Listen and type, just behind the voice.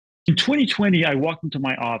In 2020, I walked into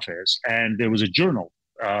my office and there was a journal,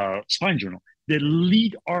 spine journal. The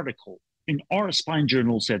lead article in our spine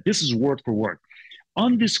journal said, this is word for word,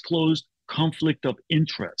 undisclosed conflict of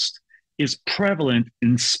interest is prevalent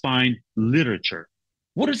in spine literature.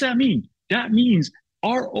 What does that mean? That means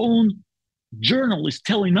our own journal is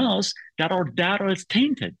telling us that our data is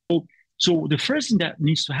tainted. So the first thing that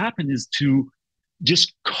needs to happen is to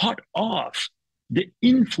just cut off the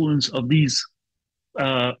influence of these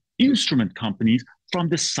instrument companies from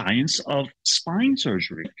the science of spine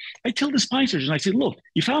surgery. I tell the spine surgeon, I say, look,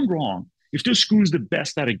 if I'm wrong, if this screw is the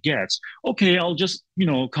best that it gets, okay, I'll just,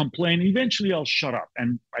 complain. Eventually I'll shut up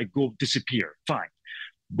and I go disappear. Fine.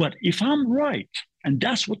 But if I'm right, and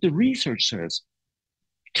that's what the research says,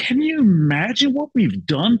 can you imagine what we've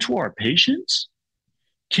done to our patients?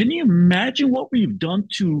 Can you imagine what we've done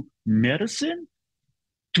to medicine,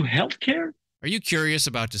 to healthcare? Are you curious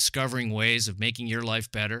about discovering ways of making your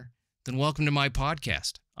life better? Then welcome to my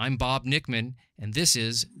podcast. I'm Bob Nickman, and this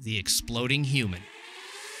is The Exploding Human.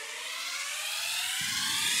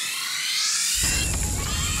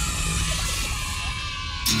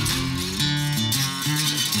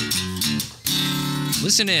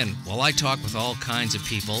 Listen in while I talk with all kinds of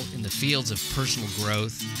people in the fields of personal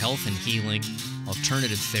growth, health and healing,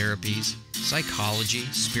 alternative therapies, psychology,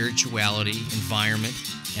 spirituality, environment,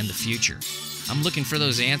 and the future. I'm looking for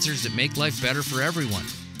those answers that make life better for everyone.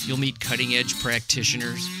 You'll meet cutting-edge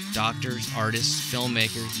practitioners, doctors, artists,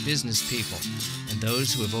 filmmakers, business people, and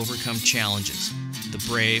those who have overcome challenges. The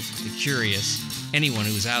brave, the curious, anyone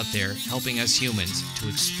who's out there helping us humans to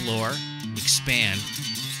explore, expand,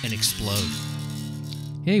 and explode.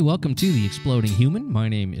 Hey, welcome to The Exploding Human. My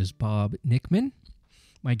name is Bob Nickman.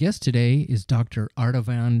 My guest today is Dr.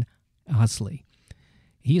 Ardavan Aslie.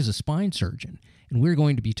 He is a spine surgeon, and we're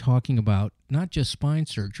going to be talking about not just spine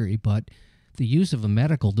surgery, but the use of a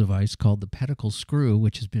medical device called the pedicle screw,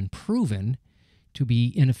 which has been proven to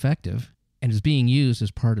be ineffective and is being used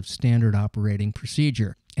as part of standard operating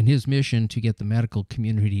procedure, and his mission to get the medical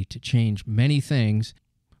community to change many things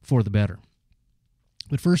for the better.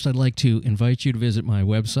 But first, I'd like to invite you to visit my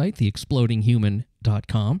website,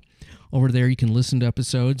 theexplodinghuman.com. Over there, you can listen to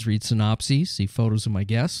episodes, read synopses, see photos of my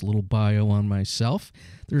guests, a little bio on myself.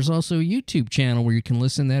 There's also a YouTube channel where you can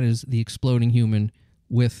listen. That is The Exploding Human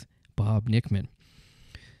with Bob Nickman.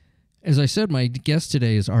 As I said, my guest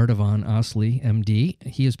today is Ardavan Aslie, MD.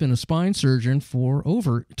 He has been a spine surgeon for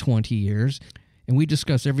over 20 years, and we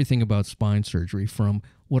discuss everything about spine surgery, from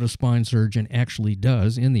what a spine surgeon actually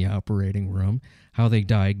does in the operating room, how they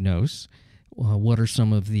diagnose, what are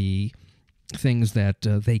some of the things that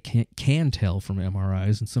they can tell from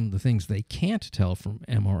MRIs, and some of the things they can't tell from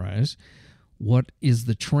MRIs, what is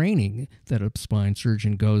the training that a spine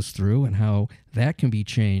surgeon goes through and how that can be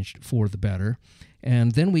changed for the better.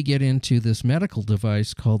 And then we get into this medical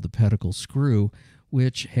device called the pedicle screw,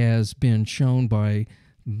 which has been shown by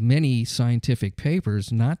many scientific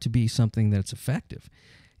papers not to be something that's effective,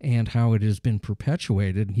 and how it has been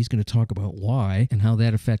perpetuated. And he's going to talk about why and how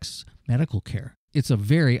that affects medical care. It's a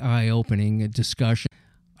very eye-opening discussion.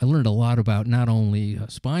 I learned a lot about not only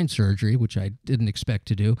spine surgery, which I didn't expect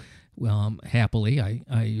to do. Happily, I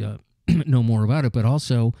know more about it, but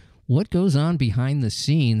also what goes on behind the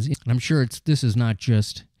scenes. And I'm sure this is not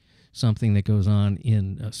just something that goes on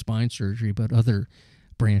in spine surgery, but other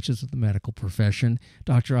branches of the medical profession.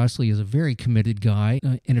 Dr. Aslie is a very committed guy.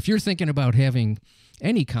 And if you're thinking about having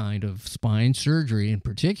any kind of spine surgery in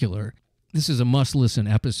particular, this is a must-listen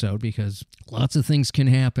episode, because lots of things can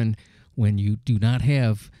happen when you do not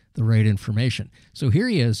have the right information. So here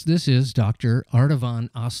he is. This is Dr. Ardavan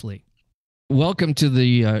Aslie. Welcome to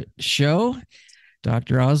the show,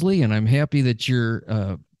 Dr. Aslie, and I'm happy that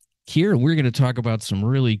you're here. We're going to talk about some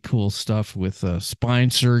really cool stuff with spine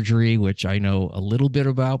surgery, which I know a little bit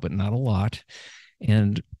about, but not a lot,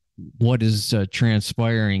 and what is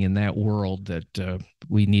transpiring in that world that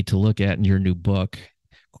we need to look at in your new book,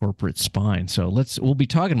 Corporate Spine. So we'll be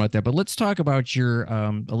talking about that, but let's talk about your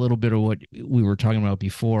a little bit of what we were talking about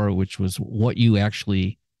before, which was what you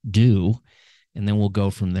actually do, and then we'll go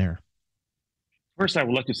from there. First, I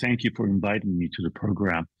would like to thank you for inviting me to the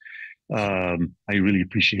program. I really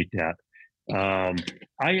appreciate that.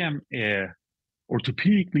 I am a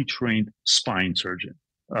orthopedically trained spine surgeon.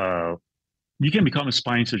 You can become a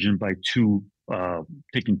spine surgeon by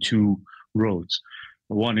taking two roads.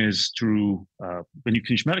 One is through, when you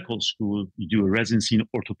finish medical school, you do a residency in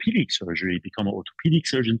orthopedic surgery, become an orthopedic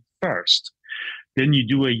surgeon first. Then you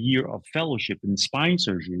do a year of fellowship in spine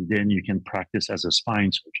surgery. Then you can practice as a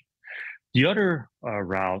spine surgeon. The other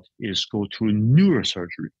route is go through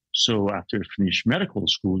neurosurgery. So after you finish medical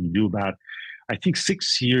school, you do about, I think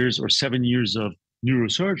 6 years or 7 years of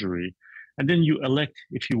neurosurgery. And then you elect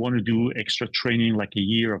if you want to do extra training, like a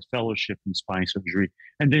year of fellowship in spine surgery.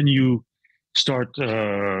 And then you start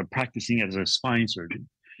practicing as a spine surgeon.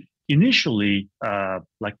 Initially,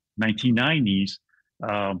 like 1990s,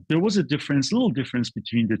 there was a little difference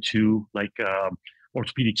between the two. Like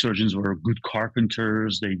orthopedic surgeons were good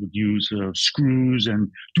carpenters; they would use screws and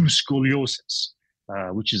do scoliosis,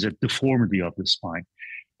 which is a deformity of the spine.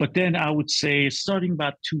 But then I would say, starting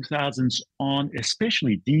about 2000s on,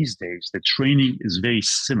 especially these days, the training is very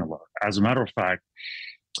similar. As a matter of fact,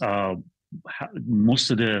 uh, most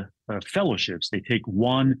of the fellowships, they take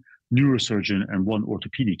one neurosurgeon and one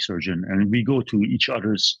orthopedic surgeon, and we go to each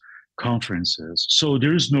other's conferences. So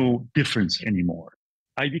there is no difference anymore.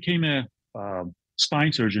 I became a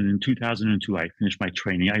spine surgeon in 2002. I finished my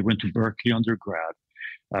training. I went to Berkeley undergrad,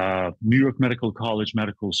 New York Medical College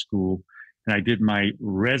Medical School, and I did my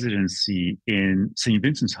residency in St.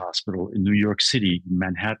 Vincent's Hospital in New York City,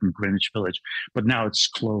 Manhattan, Greenwich Village. But now it's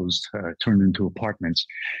closed, turned into apartments.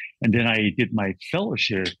 And then I did my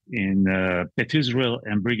fellowship in Beth Israel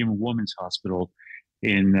and Brigham and Women's Hospital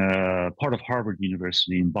in part of Harvard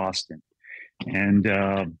University in Boston. And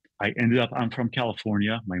I'm from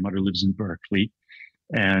California. My mother lives in Berkeley.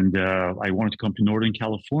 And I wanted to come to Northern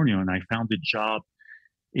California, and I found a job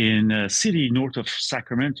in a city north of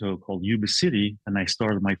Sacramento called Yuba City, and I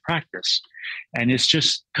started my practice. And it's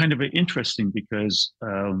just kind of interesting because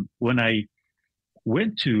when I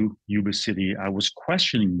went to Yuba City, I was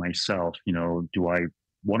questioning myself, do I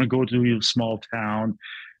want to go to a small town?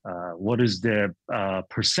 What is the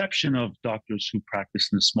perception of doctors who practice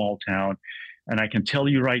in a small town? And I can tell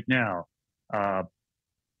you right now,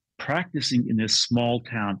 practicing in a small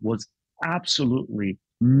town was absolutely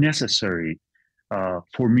necessary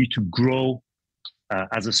for me to grow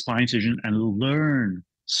as a spine surgeon and learn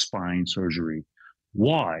spine surgery.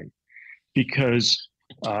 Why? Because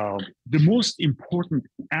the most important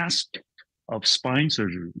aspect of spine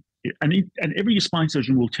surgery, and every spine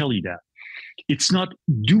surgeon will tell you that, it's not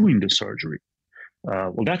doing the surgery.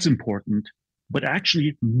 Well, that's important, but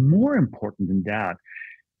actually more important than that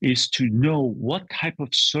is to know what type of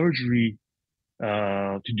surgery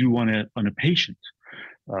to do on a patient.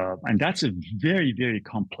 And that's a very, very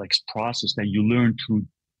complex process that you learn through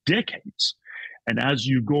decades. And as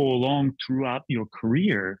you go along throughout your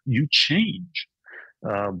career, you change.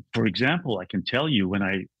 For example, I can tell you when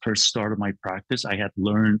I first started my practice, I had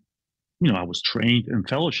learned, I was trained in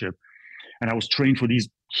fellowship, and I was trained for these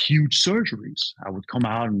huge surgeries. I would come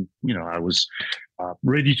out and, I was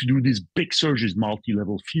ready to do these big surgeries,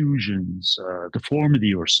 multi-level fusions,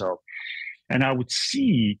 deformity or so. And I would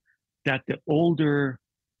see that the older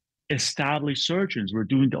established surgeons were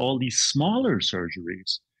doing all these smaller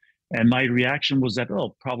surgeries. And my reaction was that,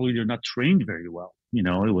 probably they're not trained very well.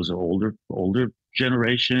 It was an older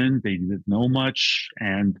generation. They didn't know much,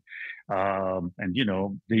 and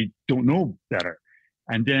they don't know better.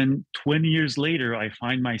 And then 20 years later, I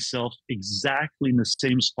find myself exactly in the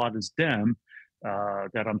same spot as them,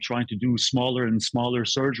 that I'm trying to do smaller and smaller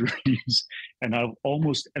surgeries. And I've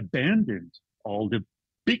almost abandoned all the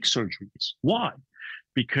big surgeries. Why?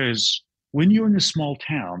 Because when you're in a small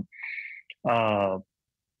town,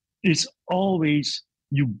 it's always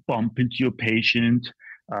you bump into your patient.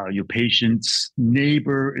 Your patient's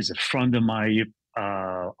neighbor is a friend of my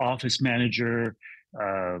office manager.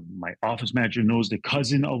 My office manager knows the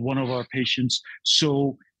cousin of one of our patients.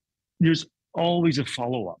 So there's always a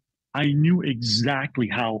follow-up. I knew exactly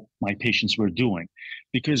how my patients were doing,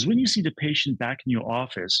 because when you see the patient back in your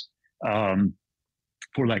office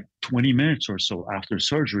for like 20 minutes or so after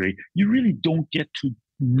surgery, you really don't get to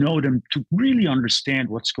know them, to really understand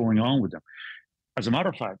what's going on with them. As a matter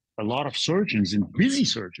of fact, a lot of surgeons, and busy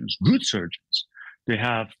surgeons, good surgeons, they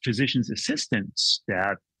have physician's assistants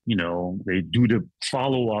that, they do the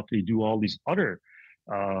follow-up, they do all these other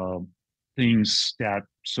things that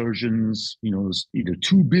surgeons, is either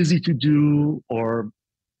too busy to do, or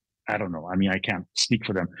I don't know. I mean, I can't speak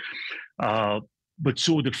for them. But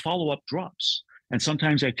so the follow-up drops. And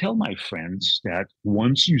sometimes I tell my friends that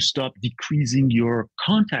once you stop decreasing your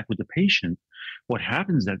contact with the patient, what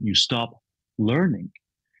happens is that you stop learning.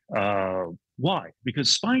 Why?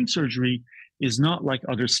 Because spine surgery is not like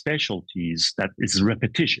other specialties that is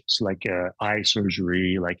repetitious, like eye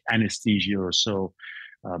surgery, like anesthesia or so.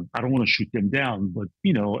 I don't want to shoot them down, but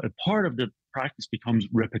a part of the practice becomes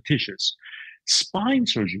repetitious. Spine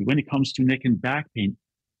surgery, when it comes to neck and back pain,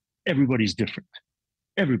 everybody's different.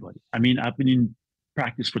 Everybody. I mean, I've been in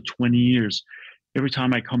practice for 20 years. Every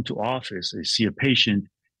time I come to office, I see a patient,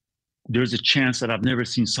 there's a chance that I've never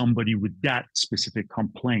seen somebody with that specific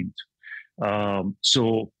complaint.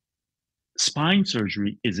 So spine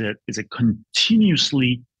surgery is a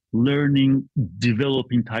continuously learning,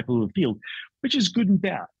 developing type of a field, which is good and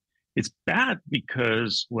bad. It's bad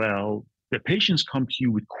because, well, the patients come to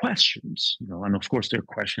you with questions, and of course their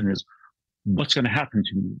question is, what's going to happen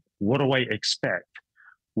to me? What do I expect?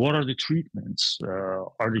 What are the treatments?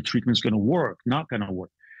 Are the treatments going to work? Not going to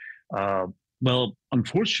work? Uh, well,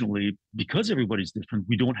 unfortunately, because everybody's different,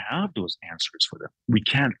 we don't have those answers for them. We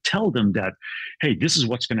can't tell them that, hey, this is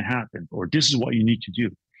what's going to happen, or this is what you need to do.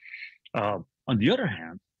 On the other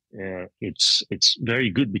hand, it's very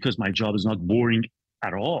good because my job is not boring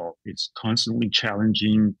at all. It's constantly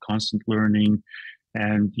challenging, constant learning,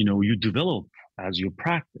 and you develop as you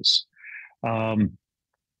practice. Um,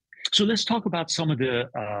 so let's talk about some of the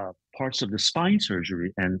parts of the spine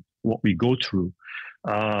surgery and what we go through.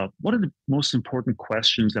 One of the most important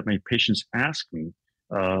questions that my patients ask me: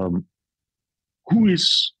 um, who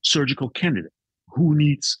is surgical candidate? Who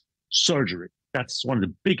needs surgery? That's one of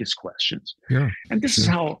the biggest questions. Yeah. And this is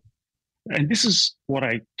how, and this is what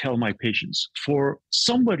I tell my patients. For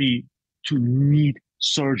somebody to need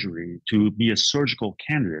surgery, to be a surgical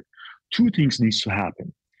candidate, two things needs to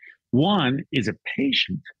happen. One is a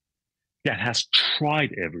patient that has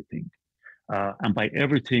tried everything. And by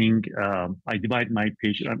everything, I divide my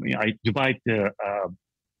patient, I divide the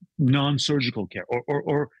non-surgical care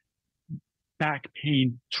or back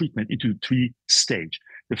pain treatment into three stages.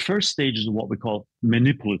 The first stage is what we call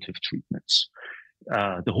manipulative treatments.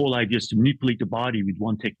 The whole idea is to manipulate the body with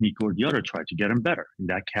one technique or the other, try to get them better. In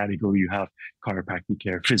that category, you have chiropractic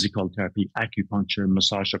care, physical therapy, acupuncture,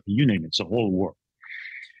 massage therapy, you name it. It's a whole world.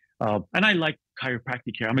 And I like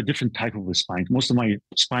chiropractic care. I'm a different type of a spine. Most of my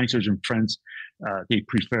spine surgeon friends, they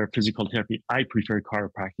prefer physical therapy. I prefer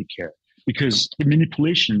chiropractic care because the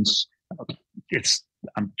manipulations,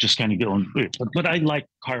 I'm just kind of going through it. But I like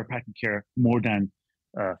chiropractic care more than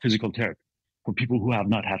physical therapy for people who have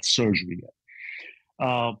not had surgery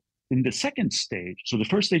yet. In the second stage, so the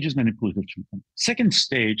first stage is manipulative treatment. Second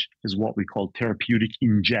stage is what we call therapeutic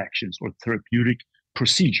injections or therapeutic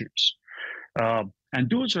procedures. And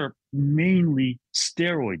those are mainly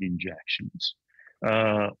steroid injections.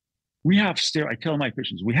 I tell my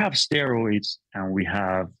patients, we have steroids and we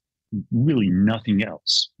have really nothing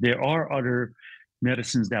else. There are other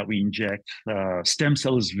medicines that we inject. Stem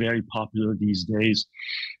cell is very popular these days.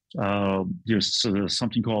 There's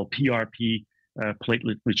something called PRP,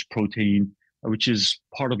 platelet-rich protein, which is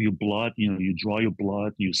part of your blood. You draw your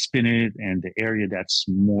blood, you spin it, and the area that's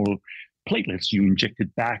more platelets, you inject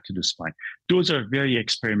it back to the spine. Those are very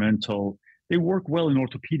experimental. They work well in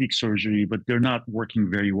orthopedic surgery, but they're not working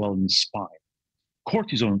very well in the spine.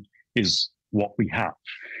 Cortisone is what we have.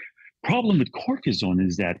 Problem with cortisone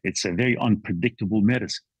is that it's a very unpredictable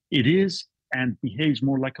medicine. It is and behaves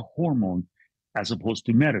more like a hormone as opposed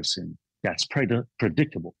to medicine that's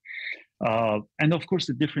predictable. And of course,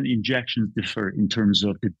 the different injections differ in terms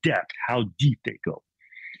of the depth, how deep they go.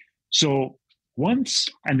 So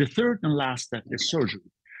and the third and last step is surgery.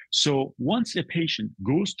 So once a patient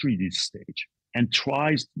goes through this stage and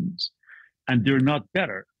tries these and they're not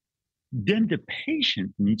better, then the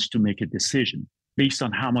patient needs to make a decision based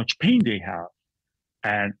on how much pain they have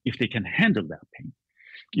and if they can handle that pain.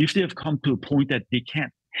 If they have come to a point that they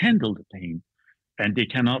can't handle the pain and they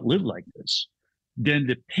cannot live like this, then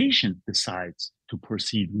the patient decides to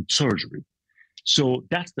proceed with surgery. So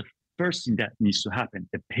that's the first thing that needs to happen.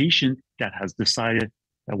 A patient that has decided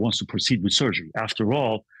that wants to proceed with surgery. After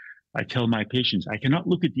all, I tell my patients, I cannot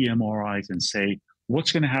look at the MRIs and say,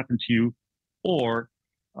 what's going to happen to you or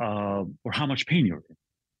how much pain you're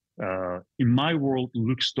in. In my world,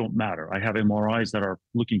 looks don't matter. I have MRIs that are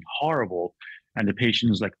looking horrible, and the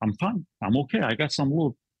patient is like, I'm fine. I'm okay. I got some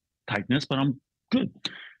little tightness, but I'm good.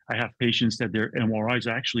 I have patients that their MRIs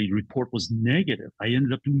actually report was negative. I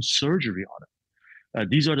ended up doing surgery on it.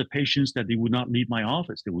 These are the patients that they would not leave my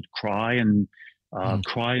office. They would cry and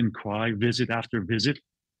cry, visit after visit,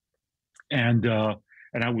 and I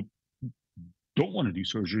don't want to do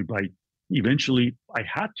surgery, but eventually I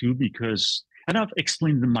had to because, and I've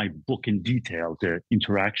explained in my book in detail the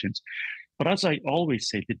interactions. But as I always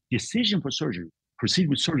say, the decision for surgery, proceed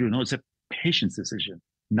with surgery, no, it's a patient's decision,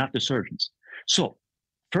 not the surgeon's. So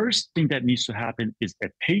first thing that needs to happen is a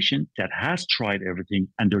patient that has tried everything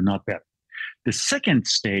and they're not better. The second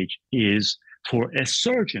stage is for a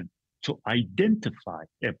surgeon to identify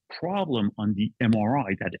a problem on the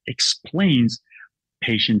MRI that explains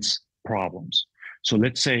patient's problems. So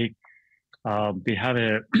let's say they have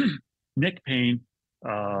a neck pain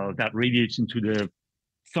that radiates into the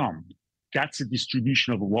thumb. That's a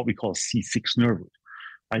distribution of what we call C6 nerve root.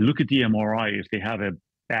 I look at the MRI. If they have a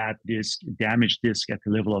bad disc, damaged disc at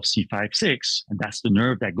the level of C5-6, and that's the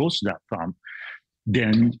nerve that goes to that thumb,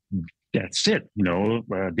 then that's it.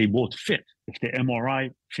 They both fit. If the MRI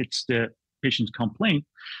fits the patient's complaint,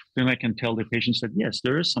 then I can tell the patients that, yes,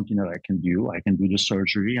 there is something that I can do. I can do the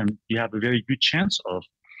surgery, and you have a very good chance of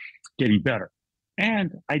getting better. And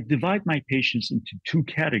I divide my patients into two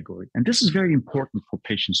categories. And this is very important for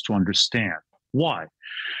patients to understand. Why?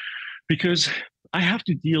 Because I have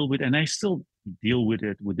to deal with, and I still deal with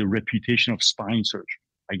it, with the reputation of spine surgery.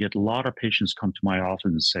 I get a lot of patients come to my office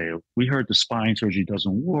and say, we heard the spine surgery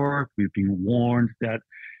doesn't work. We've been warned that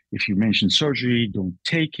if you mention surgery, don't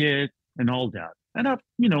take it, and all that. And I've,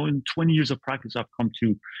 in 20 years of practice, I've come to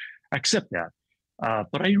accept that.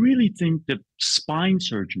 But I really think that spine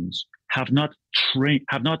surgeons have not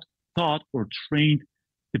thought or trained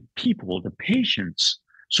the people, the patients,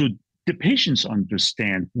 so the patients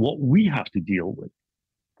understand what we have to deal with.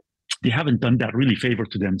 They haven't done that really favor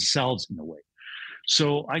to themselves in a way.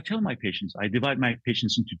 So I tell my patients, I divide my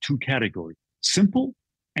patients into two categories: simple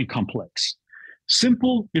and complex.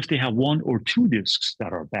 Simple if they have one or two discs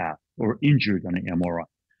that are bad or injured on an MRI.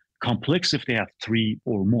 Complex if they have three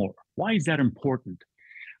or more. Why is that important?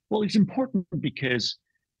 Well, it's important because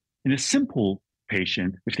in a simple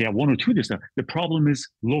patient, if they have one or two discs, the problem is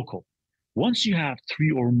local. Once you have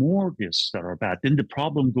three or more discs that are bad, then the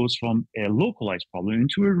problem goes from a localized problem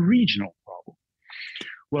into a regional problem.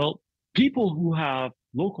 Well, people who have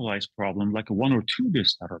localized problem, like a one or two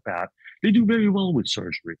discs that are bad, they do very well with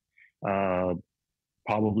surgery.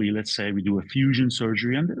 Probably, let's say we do a fusion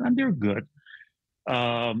surgery, and they're good.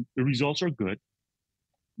 The results are good.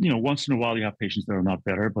 Once in a while you have patients that are not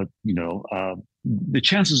better, but the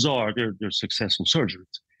chances are they're successful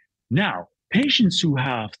surgeries. Now, patients who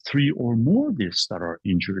have three or more discs that are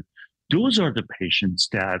injured, those are the patients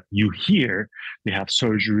that you hear they have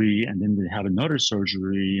surgery and then they have another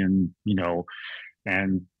surgery, and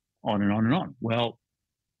and on and on and on. Well,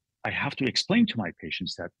 I have to explain to my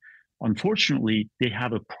patients that unfortunately they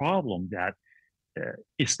have a problem that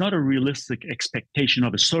it's not a realistic expectation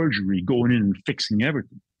of a surgery going in and fixing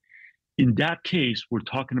everything. In that case, we're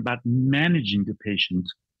talking about managing the patient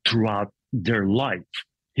throughout their life,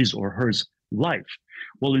 his or her life.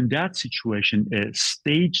 Well, in that situation, a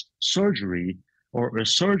staged surgery or a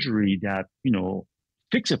surgery that,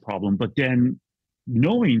 fix a problem, but then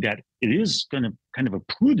knowing that it is going to kind of a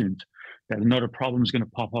prudent that another problem is going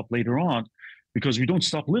to pop up later on, because we don't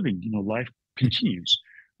stop living, life continues.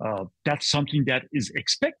 That's something that is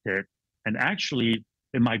expected. And actually,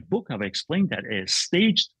 in my book, I've explained that a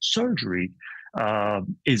staged surgery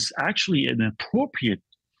is actually an appropriate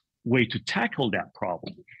way to tackle that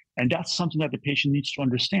problem. And that's something that the patient needs to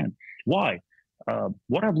understand. Why?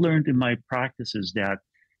 What I've learned in my practice is that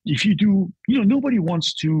if you do, nobody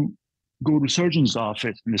wants to go to a surgeon's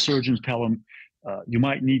office and the surgeons tell them, you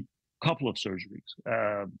might need a couple of surgeries.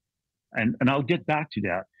 And I'll get back to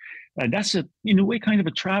that. And that's, in a way, kind of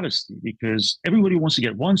a travesty, because everybody wants to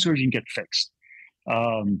get one surgery and get fixed.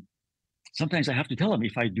 Sometimes I have to tell them,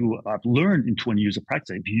 I've learned in 20 years of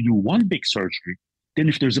practice, if you do one big surgery, then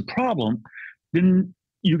if there's a problem, then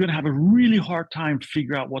you're going to have a really hard time to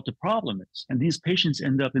figure out what the problem is. And these patients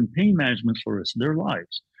end up in pain management for the rest of their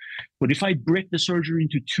lives. But if I break the surgery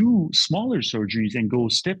into two smaller surgeries and go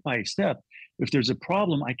step by step, if there's a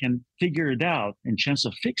problem, I can figure it out, and chance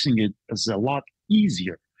of fixing it is a lot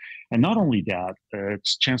easier. And not only that,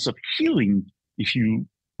 its chance of healing, if you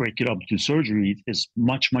break it up into surgery, is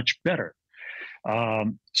much, much better.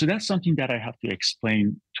 So that's something that I have to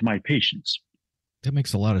explain to my patients. That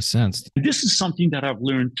makes a lot of sense. This is something that I've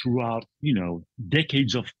learned throughout,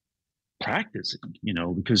 decades of practicing,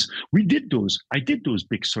 because I did those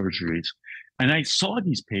big surgeries, and I saw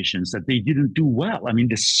these patients that they didn't do well. I mean,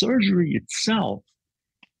 the surgery itself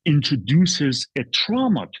introduces a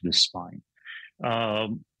trauma to the spine.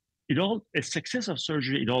 A success of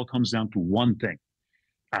surgery, it all comes down to one thing.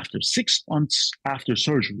 After 6 months after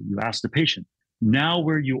surgery, you ask the patient, now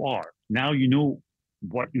where you are, now you know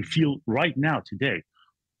what you feel right now today,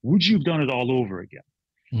 would you have done it all over again?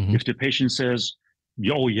 Mm-hmm. If the patient says,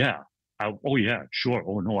 oh yeah, sure.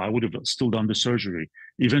 Oh no, I would have still done the surgery,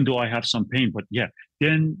 even though I have some pain, but yeah,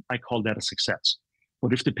 then I call that a success.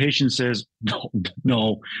 But if the patient says,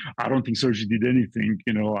 no, I don't think surgery did anything,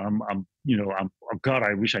 oh God,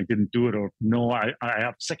 I wish I didn't do it, or no, I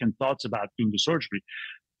have second thoughts about doing the surgery,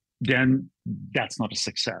 then that's not a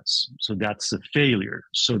success. So that's a failure.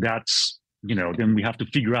 So that's, then we have to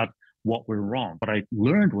figure out what went wrong. What I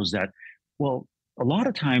learned was that, well, a lot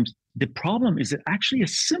of times the problem is actually a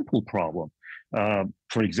simple problem.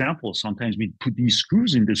 For example, sometimes we put these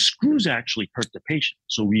screws in. The screws actually hurt the patient.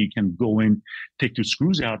 So we can go in, take the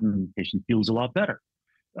screws out, and the patient feels a lot better.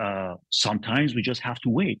 Sometimes we just have to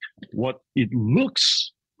wait. What it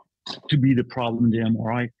looks to be the problem in the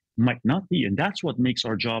MRI might not be. And that's what makes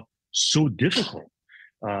our job so difficult.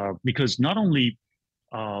 Because not only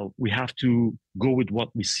we have to go with what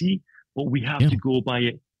we see, but we have to go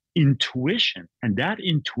by intuition. And that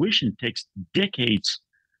intuition takes decades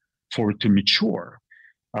for it to mature.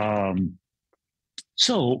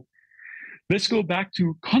 So let's go back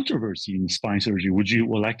to controversy in spine surgery. Would you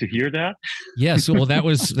like to hear that? Yes. Well, that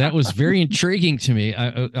was very intriguing to me.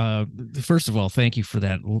 First of all, thank you for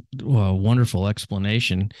that wonderful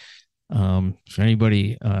explanation. For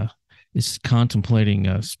anybody is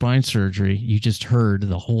contemplating spine surgery, you just heard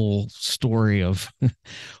the whole story of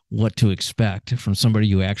what to expect from somebody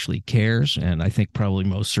who actually cares. And I think probably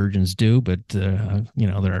most surgeons do, but there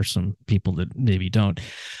are some people that maybe don't.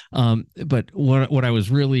 But what I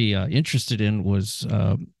was really interested in was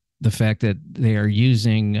the fact that they are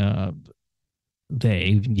using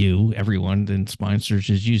everyone in spine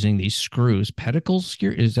surgery is using these screws, pedicles.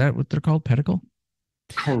 Is that what they're called? Pedicle?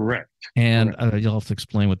 Correct. And you'll have to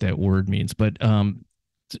explain what that word means, but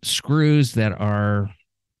screws that are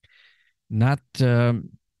not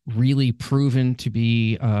really proven to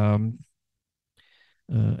be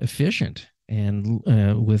efficient and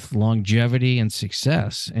with longevity and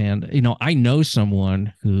success. And, I know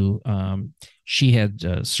someone who she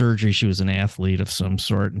had surgery. She was an athlete of some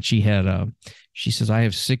sort, and she says, I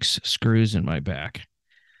have 6 screws in my back.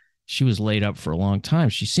 She was laid up for a long time.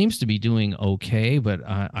 She seems to be doing okay, but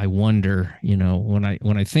I wonder, when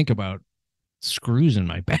I think about screws in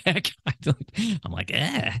my back, I'm like,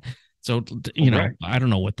 eh. So, Right. I don't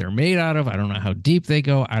know what they're made out of. I don't know how deep they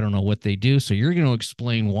go. I don't know what they do. So you're going to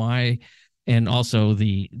explain why, and also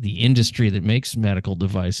the industry that makes medical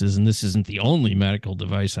devices. And this isn't the only medical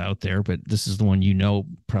device out there, but this is the one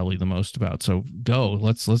probably the most about. So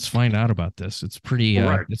let's find out about this. It's pretty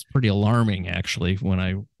alarming, actually, when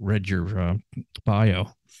I read your bio.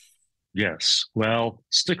 Yes. Well,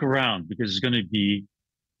 stick around because it's going to be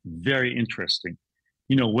very interesting.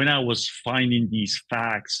 When I was finding these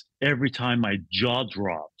facts, every time my jaw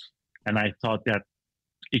dropped and I thought that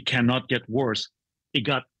it cannot get worse, it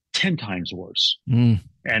got 10 times worse.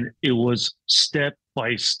 And it was step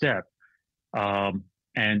by step.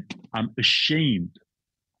 And I'm ashamed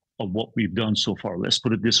of what we've done so far. Let's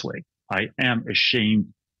put it this way. I am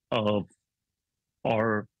ashamed of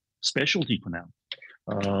our specialty for now.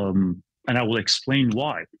 And I will explain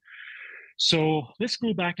why. So let's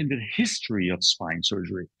go back into the history of spine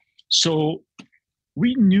surgery. So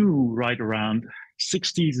we knew right around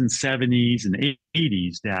 60s and 70s and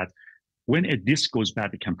 80s that when a disc goes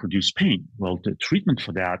bad, it can produce pain. Well, the treatment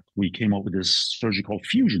for that, we came up with this surgery called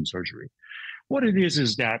fusion surgery. What it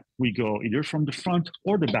is that we go either from the front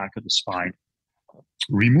or the back of the spine,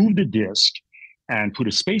 remove the disc, and put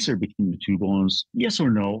a spacer between the 2 bones, yes or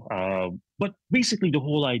no. But basically, the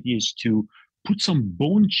whole idea is to put some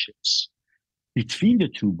bone chips between the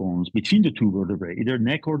 2 bones, between the 2 vertebrae, either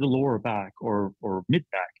neck or the lower back or mid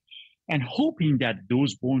back, and hoping that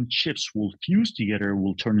those bone chips will fuse together,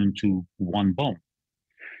 will turn into one bone.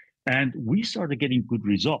 And we started getting good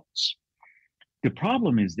results. The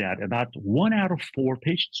problem is that about 1 out of 4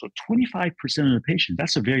 patients, so 25% of the patients,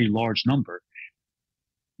 that's a very large number,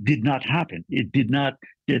 did not happen. It did not,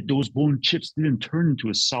 those bone chips didn't turn into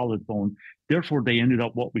a solid bone. Therefore, they ended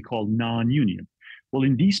up what we call non-union. Well,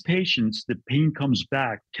 in these patients, the pain comes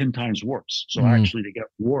back 10 times worse. So actually they get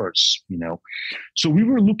worse, So we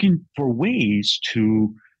were looking for ways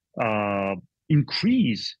to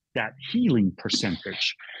increase that healing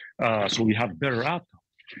percentage so we have better outcome.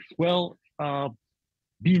 Well,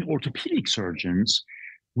 being orthopedic surgeons,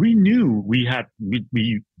 we knew we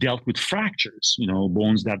dealt with fractures,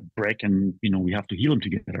 bones that break and, we have to heal them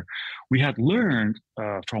together. We had learned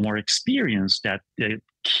from our experience that the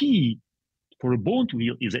key for a bone to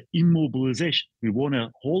heal is an immobilization. We want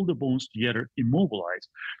to hold the bones together, immobilized,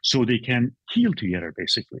 so they can heal together,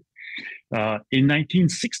 basically. In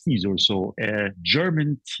 1960s or so, a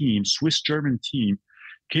Swiss-German team,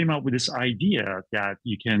 came up with this idea that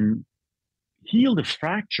you can heal the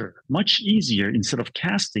fracture much easier instead of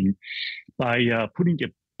casting by putting a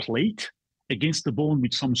plate against the bone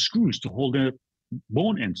with some screws to hold the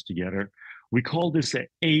bone ends together. We call this a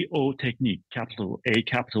AO technique, capital A,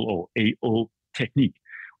 capital O, AO technique,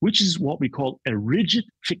 which is what we call a rigid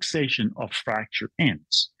fixation of fracture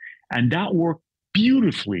ends. And that worked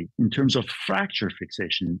beautifully in terms of fracture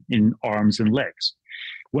fixation in arms and legs.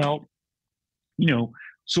 Well,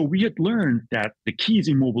 so we had learned that the key is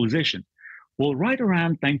immobilization. Well, right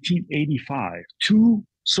around 1985, two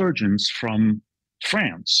surgeons from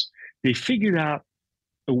France, they figured out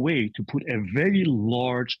a way to put a very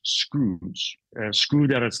large a screw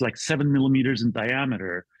that is like 7 millimeters in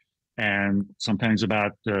diameter and sometimes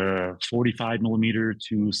about 45 millimeter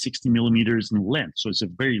to 60 millimeters in length. So it's a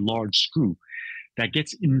very large screw that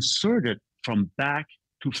gets inserted from back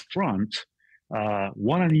to front,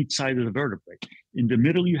 one on each side of the vertebrae. In the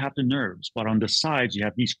middle, you have the nerves, but on the sides, you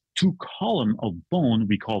have these two columns of bone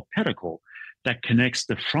we call pedicle that connects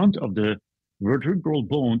the front of the vertebral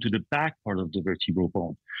bone to the back part of the vertebral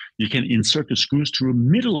bone. You can insert the screws through the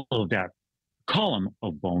middle of that column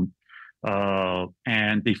of bone,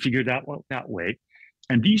 and they figured out that way.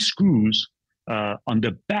 And these screws on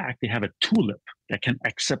the back, they have a tulip that can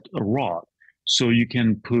accept a rod. So you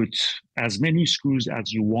can put as many screws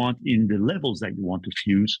as you want in the levels that you want to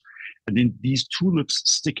fuse. And then these tulips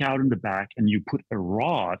stick out in the back, and you put a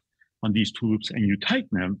rod on these tulips and you tighten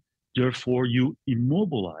them. Therefore, you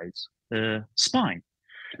immobilize the spine.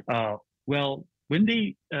 Well, when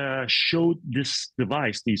they showed this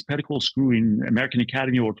device, these pedicle screw in American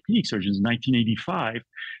Academy of Orthopedic Surgeons in 1985,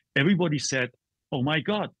 everybody said, oh my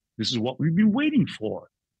God, this is what we've been waiting for.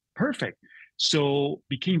 Perfect. So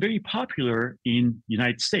became very popular in the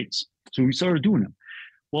United States. So we started doing them.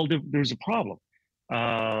 Well, there's a problem.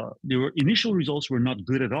 Initial results were not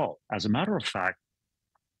good at all. As a matter of fact,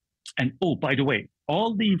 and oh, by the way,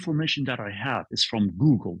 all the information that I have is from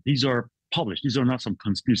Google. These are published. These are not some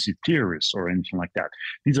conspiracy theorists or anything like that.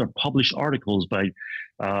 These are published articles by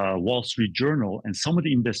Wall Street Journal, and some of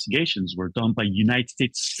the investigations were done by United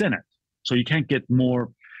States Senate. So you can't get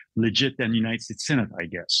more legit than United States Senate, I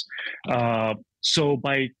guess. So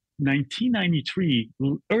by 1993,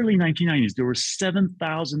 early 1990s, there were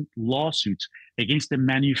 7,000 lawsuits against the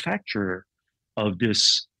manufacturer of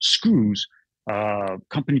this screws,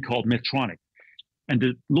 company called Medtronic. And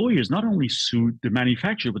the lawyers not only sued the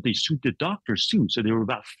manufacturer, but they sued the doctors too. So there were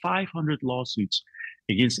about 500 lawsuits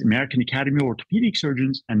against American Academy of Orthopedic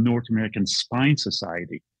Surgeons and North American Spine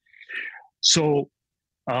Society. So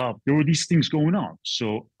there were these things going on.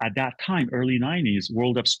 So at that time, early 90s,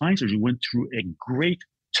 World of Spine Surgery went through a great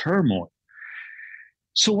turmoil.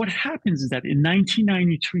 So what happens is that in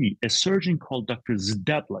 1993, a surgeon called Dr.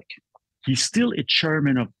 Zdeblik, he's still a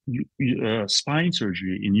chairman of spine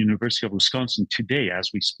surgery in University of Wisconsin today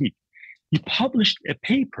as we speak. He published a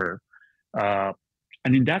paper, and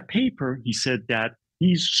in that paper, he said that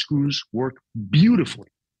these screws work beautifully,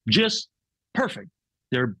 just perfect.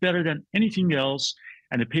 They're better than anything else,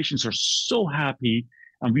 and the patients are so happy,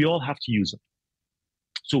 and we all have to use them.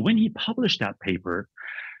 So when he published that paper,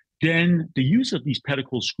 then the use of these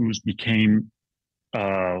pedicle screws became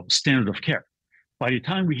standard of care. By the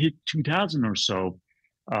time we hit 2000 or so,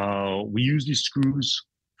 we used these screws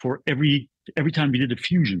for every time we did a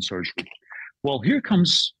fusion surgery. Well, here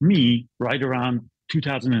comes me right around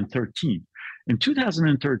 2013. In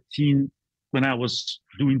 2013, when I was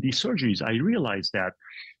doing these surgeries, I realized that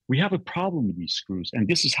we have a problem with these screws, and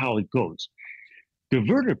this is how it goes. The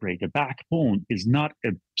vertebrae, the backbone, is not a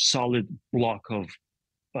solid block of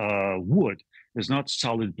wood. It's not a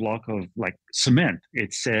solid block of like cement.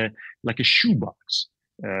 It's like a shoebox.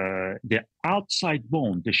 The outside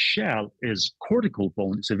bone, the shell, is cortical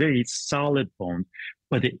bone. It's a very solid bone,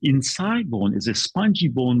 but the inside bone is a spongy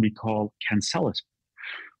bone we call cancellous.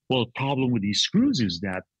 Well, the problem with these screws is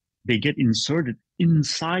that they get inserted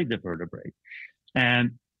inside the vertebrae.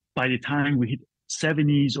 And by the time we hit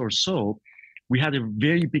 70s or so, we had a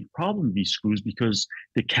very big problem with these screws because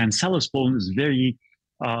the cancellous bone is very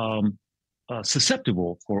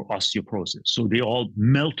susceptible for osteoporosis. So they all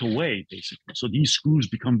melt away, basically. So these screws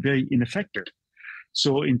become very ineffective.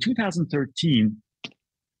 So in 2013,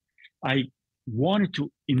 I wanted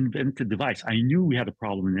to invent a device. I knew we had a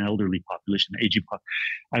problem in the elderly population, aging population.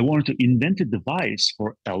 I wanted to invent a device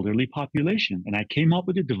for elderly population. And I came up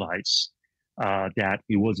with a device that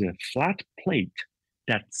it was a flat plate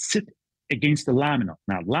that sit against the lamina.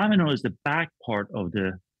 Now, lamina is the back part of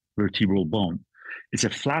the vertebral bone. It's a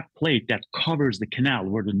flat plate that covers the canal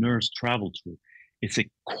where the nerves travel through. It's a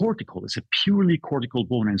purely cortical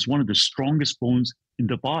bone, and it's one of the strongest bones in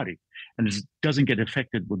the body, and it doesn't get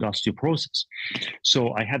affected with osteoporosis.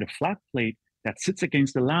 So I had a flat plate that sits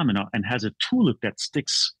against the lamina and has a tulip that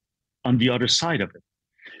sticks on the other side of it.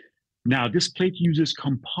 Now, this plate uses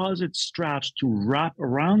composite straps to wrap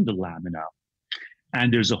around the lamina,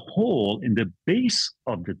 and there's a hole in the base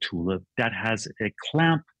of the tulip that has a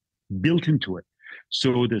clamp built into it.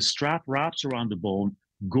 So the strap wraps around the bone,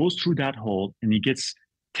 goes through that hole, and it gets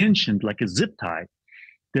tensioned like a zip tie.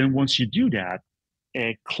 Then once you do that,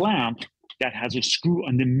 a clamp that has a screw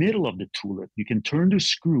on the middle of the tulip. You can turn the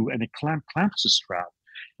screw and it clamps the strap.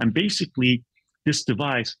 And basically, this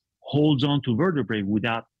device holds on to vertebrae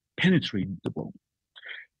without penetrating the bone.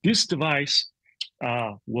 This device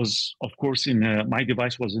was, of course, my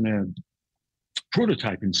device was in a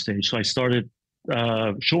prototyping stage. So I started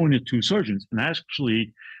showing it to surgeons. And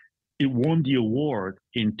actually, it won the award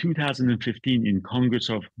in 2015 in Congress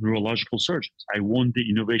of Neurological Surgeons. I won the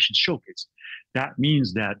Innovation Showcase. That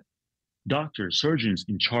means that doctors, surgeons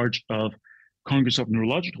in charge of Congress of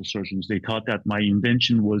Neurological Surgeons, they thought that my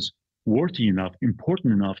invention was worthy enough,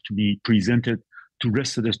 important enough to be presented to the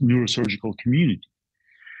rest of the neurosurgical community.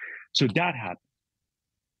 So that happened.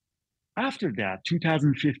 After that,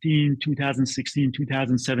 2015, 2016,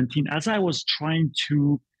 2017, as I was trying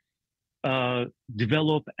to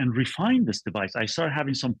develop and refine this device, I started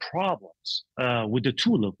having some problems with the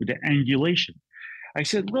tulip, with the angulation. I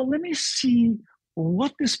said, well, let me see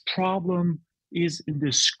what this problem is in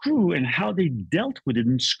the screw and how they dealt with it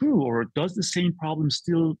in screw, or does the same problem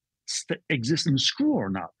still exist in screw or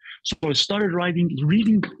not? So I started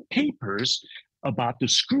reading papers about the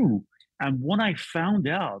screw. And when I found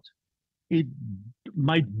out,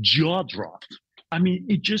 my jaw dropped. I mean,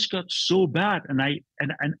 it just got so bad, and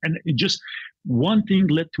it just, one thing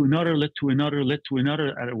led to another, led to another, led to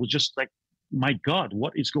another, and it was just like, my God,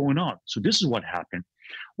 what is going on? So this is what happened.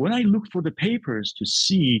 When I looked for the papers to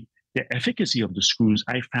see the efficacy of the screws,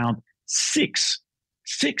 I found six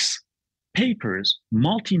papers,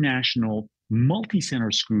 multinational,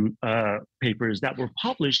 multi-center screw papers that were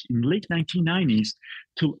published in late 1990s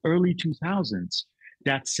to early 2000s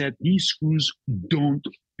that said these screws don't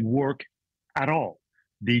work at all.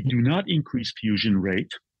 They do not increase fusion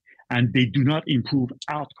rate, and they do not improve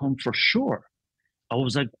outcome for sure. I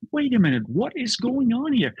was like, wait a minute, what is going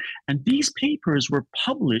on here? And these papers were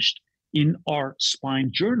published in our spine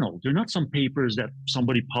journal. They're not some papers that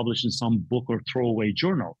somebody published in some book or throwaway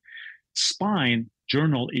journal. Spine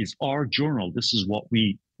journal is our journal. This is what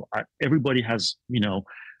everybody has,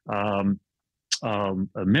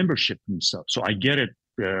 a membership and stuff. So I get it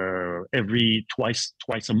every twice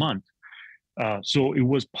a month. So it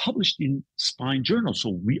was published in Spine Journal.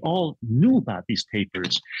 So we all knew about these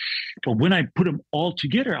papers. But when I put them all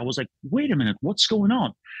together, I was like, wait a minute, what's going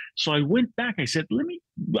on? So I went back. I said,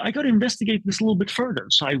 I got to investigate this a little bit further.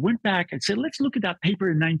 So I went back and said, let's look at that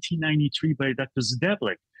paper in 1993 by Dr.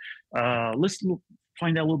 Zdeblik. Let's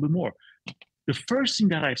find out a little bit more. The first thing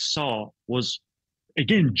that I saw was,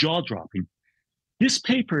 again, jaw-dropping. This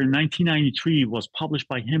paper in 1993 was published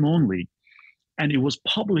by him only, and it was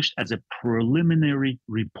published as a preliminary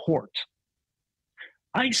report.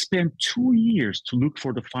 I spent 2 years to look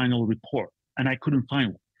for the final report, and I couldn't find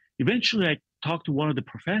one. Eventually, I talked to one of the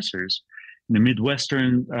professors in the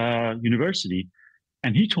Midwestern University,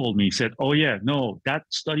 and he told me, he said, oh yeah, no, that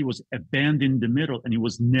study was abandoned in the middle, and it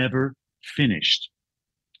was never finished.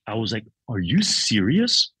 I was like, are you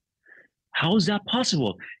serious? How is that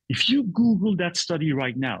possible? If you Google that study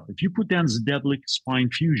right now, if you put down Zdeblik spine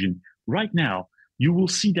fusion, right now, you will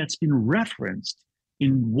see that's been referenced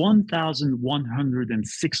in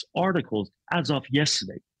 1,106 articles as of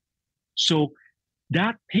yesterday. So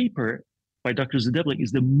that paper by Dr. Zdeblik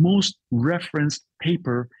is the most referenced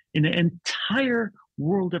paper in the entire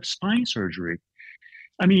world of spine surgery.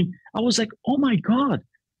 I mean, I was like, oh my God,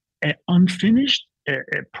 unfinished, a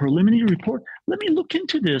preliminary report. Let me look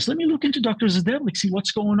into this. Let me look into Dr. Zdeblik, see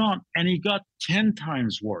what's going on. And it got 10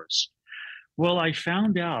 times worse. Well, I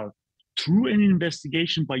found out through an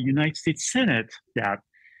investigation by United States Senate that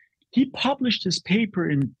he published his paper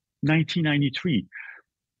in 1993.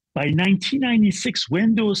 By 1996,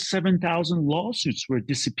 when those 7,000 lawsuits were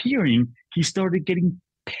disappearing, he started getting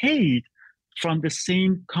paid from the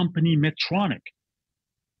same company, Medtronic.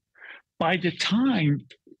 By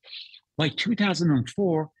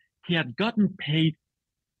 2004, he had gotten paid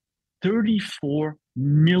 $34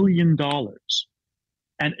 million.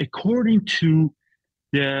 And according to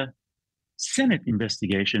the Senate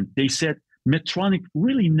investigation, they said Medtronic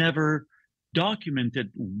really never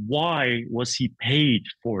documented why was he paid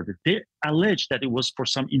for it. They alleged that it was for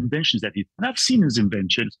some inventions that he, and I've seen his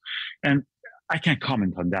inventions, and I can't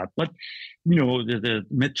comment on that. But the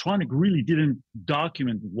Medtronic really didn't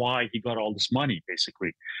document why he got all this money,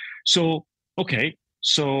 basically. So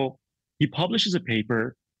so he publishes a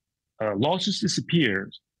paper, lawsuits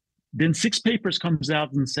disappears, then 6 papers comes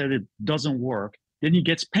out and said it doesn't work. Then he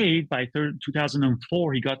gets paid by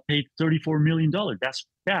 2004. He got paid $34 million. That's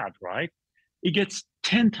bad, right? It gets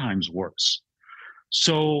 10 times worse.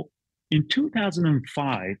 So in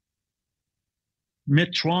 2005,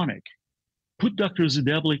 Medtronic put Dr.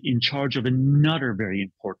 Zdeblik in charge of another very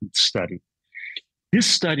important study. This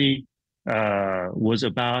study was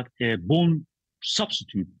about a bone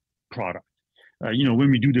substitute product. When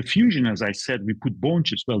we do the fusion, as I said, we put bone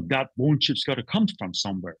chips. Well, that bone chip's got to come from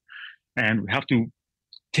somewhere, and we have to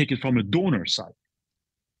take it from a donor site,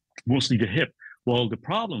 mostly the hip. Well, the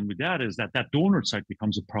problem with that is that donor site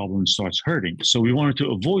becomes a problem and starts hurting. So we wanted to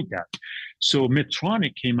avoid that. So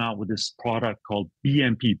Medtronic came out with this product called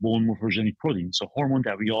BMP, bone morphogenic protein. It's a hormone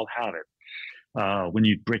that we all have it. When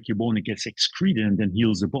you break your bone, it gets excreted and then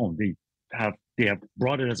heals the bone. They have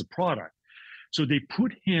brought it as a product. So they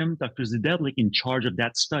put him, Dr. Zedeblik, in charge of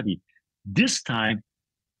that study. This time,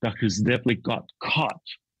 Dr. Zedeblik got caught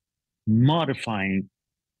modifying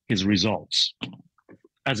his results.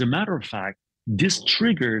 As a matter of fact, this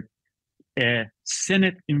triggered a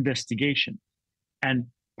Senate investigation. And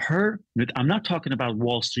I'm not talking about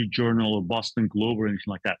Wall Street Journal or Boston Globe or anything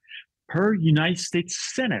like that. Per United States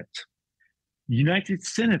Senate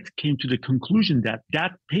came to the conclusion that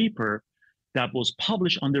that paper that was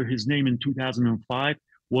published under his name in 2005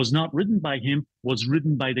 was not written by him, was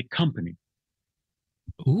written by the company.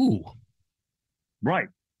 Ooh. Right.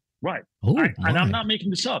 Ooh, and I'm not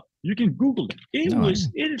making this up. You can Google it.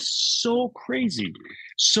 It is so crazy.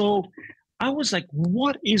 So I was like,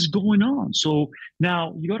 what is going on? So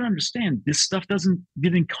now you got to understand, this stuff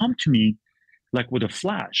didn't come to me like with a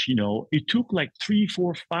flash. It took like 3,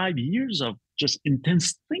 4, 5 years of just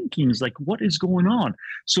intense thinking. It's like, what is going on?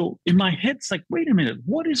 So in my head, it's like, wait a minute,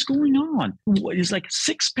 what is going on? It's like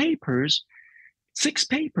 6 papers,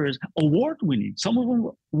 award-winning. Some of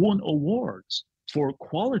them won awards for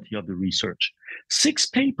quality of the research. 6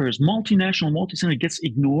 papers, multinational, multi-center, gets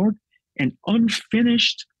ignored. An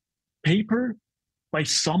unfinished paper by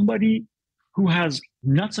somebody who has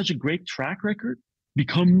not such a great track record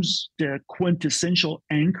becomes the quintessential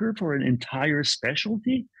anchor for an entire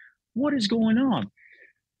specialty. What is going on?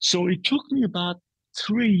 So it took me about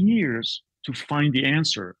 3 years to find the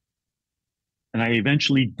answer. And I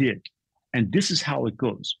eventually did. And this is how it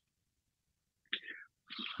goes.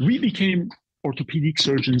 We became orthopedic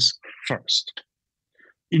surgeons first.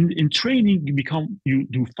 In training, you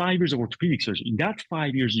do 5 years of orthopedic surgery. In that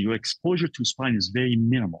 5 years, your exposure to spine is very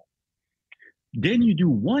minimal. Then you do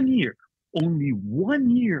 1 year, only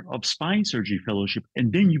 1 year of spine surgery fellowship,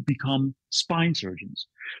 and then you become spine surgeons.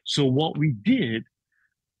 So what we did,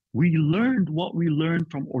 we learned what we learned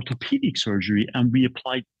from orthopedic surgery, and we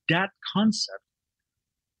applied that concept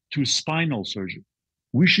to spinal surgery.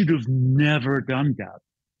 We should have never done that.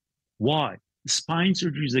 Why? Spine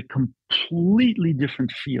surgery is a completely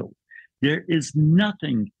different field. There is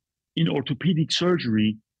nothing in orthopedic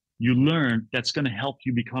surgery you learn that's going to help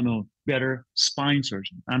you become a better spine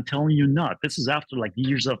surgeon. I'm telling you not. This is after like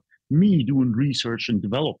years of me doing research and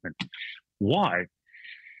development. Why?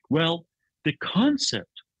 Well, the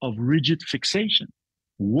concept of rigid fixation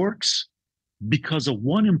works because of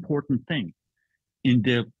one important thing. In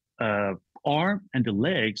the arm and the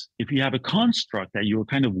legs, if you have a construct that you're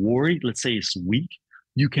kind of worried, let's say it's weak,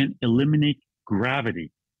 you can eliminate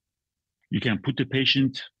gravity. You can put the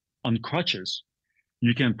patient on crutches.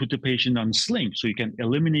 You can put the patient on sling, so you can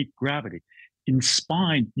eliminate gravity. In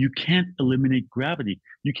spine, you can't eliminate gravity.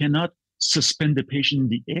 You cannot suspend the patient in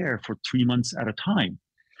the air for 3 months at a time.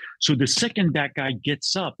 So the second that guy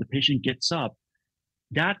gets up, the patient gets up,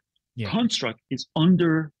 that construct is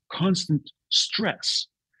under constant stress.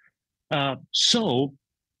 So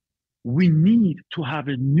we need to have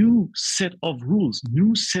a new set of rules,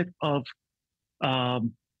 new set of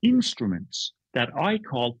instruments that I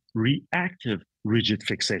call reactive rigid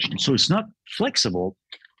fixation. So it's not flexible.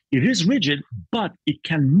 It is rigid, but it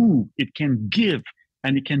can move, it can give,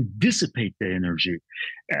 and it can dissipate the energy.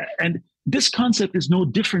 And this concept is no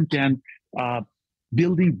different than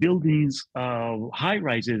building buildings, high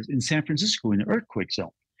rises in San Francisco in an earthquake zone.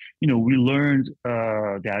 We learned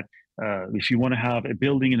that if you want to have a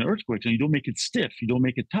building in an earthquake zone, you don't make it stiff, you don't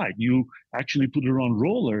make it tight. You actually put it on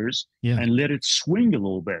rollers and let it swing a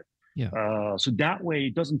little bit. So that way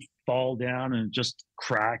it doesn't fall down and just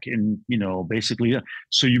crack and, basically.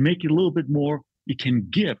 So you make it a little bit more, it can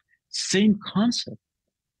give. Same concept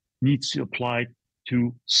needs to apply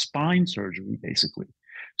to spine surgery, basically.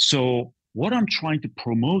 So what I'm trying to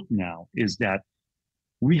promote now is that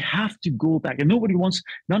we have to go back, and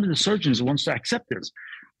none of the surgeons wants to accept this.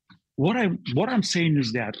 What I'm saying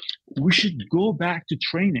is that we should go back to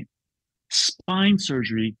training. Spine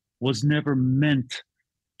surgery was never meant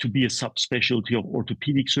to be a subspecialty of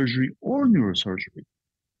orthopedic surgery or neurosurgery.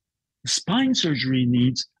 Spine surgery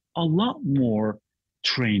needs a lot more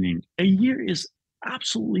training. A year is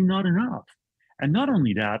absolutely not enough. And not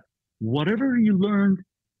only that, whatever you learned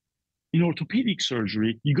in orthopedic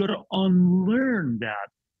surgery, you got to unlearn that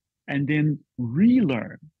and then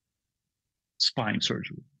relearn spine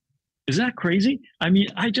surgery. Is that crazy? I mean,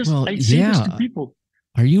 Well, I say this to yeah. people.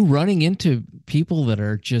 Are you running into people that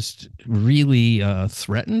are just really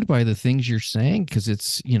threatened by the things you're saying? Because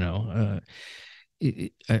it's,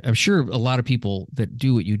 I'm sure a lot of people that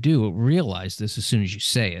do what you do realize this as soon as you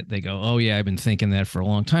say it. They go, "Oh yeah, I've been thinking that for a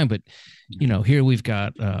long time." But here we've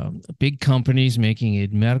got big companies making a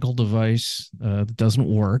medical device that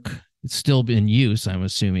doesn't work. It's still in use, I'm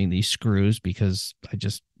assuming, these screws, because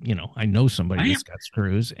I know somebody that's got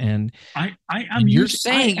screws, and I am and you're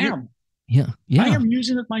using I saying you're am yeah, I yeah. am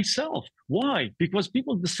using it myself. Why? Because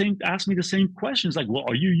people ask me the same questions. Like, well,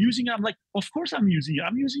 are you using it? I'm like, of course I'm using it.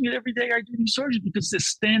 I'm using it every day I do these surgery because it's the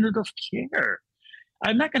standard of care.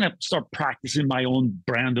 I'm not going to start practicing my own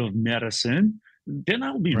brand of medicine. Then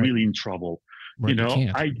I'll be Right. really in trouble. Right. You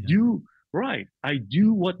can't. I Yeah. do, right. I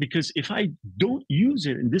do what, because if I don't use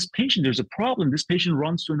it and this patient, there's a problem, this patient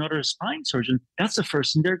runs to another spine surgeon, that's the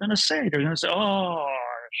first thing they're going to say. They're going to say, oh,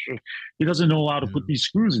 he doesn't know how to put Yeah. these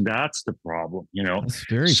screws in. That's the problem. That's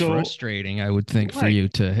very So, frustrating, I would think, for right. you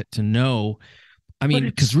to know. I But mean,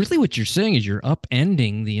 because it's, really what you're saying is you're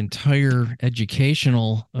upending the entire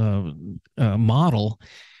educational model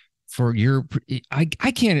for your. I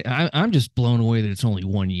can't. I'm just blown away that it's only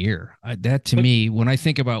 1 year. That to but me, when I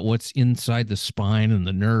think about what's inside the spine and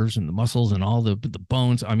the nerves and the muscles and all the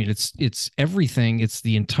bones, I mean, it's everything. It's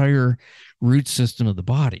the entire root system of the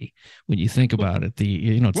body. When you think but about it, it's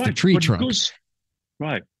the right, tree but it trunk. goes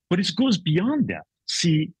right, but it goes beyond that.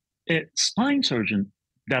 See, a spine surgeon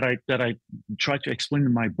that I try to explain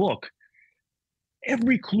in my book,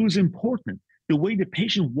 every clue is important. The way the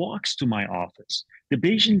patient walks to my office, the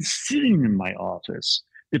patient sitting in my office,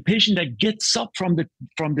 the patient that gets up from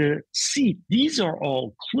the seat. These are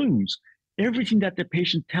all clues. Everything that the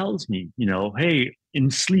patient tells me, hey, in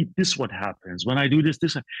sleep, this what happens. When I do this,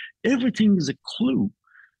 everything is a clue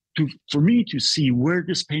for me to see where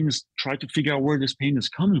this pain is, try to figure out where this pain is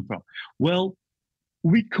coming from. Well,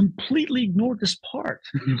 we completely ignore this part.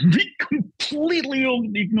 We completely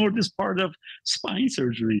ignore this part of spine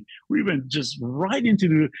surgery. We went just right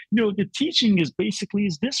into the teaching is basically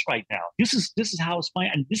is this right now. This is how spine,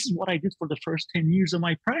 and this is what I did for the first 10 years of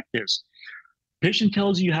my practice. Patient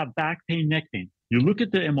tells you have back pain, neck pain. You look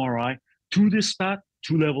at the MRI, 2-disc spat,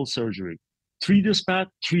 2-level surgery. 3-disc spat,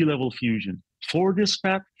 3-level fusion. 4-disc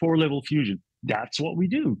spat, 4-level fusion. That's what we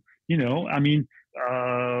do. I mean,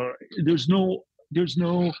 there's no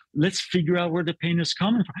let's figure out where the pain is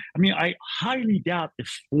coming from. I mean, I highly doubt if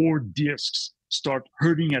 4 discs start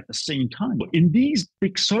hurting at the same time. But in these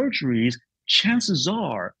big surgeries, chances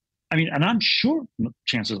are, I mean, and I'm sure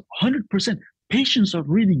chances 100%, patients are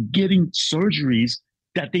really getting surgeries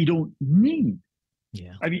that they don't need.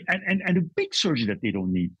 Yeah. I mean, and a big surgery that they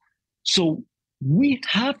don't need. So we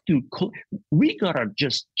have to, we gotta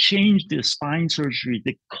just change the spine surgery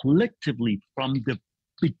collectively from the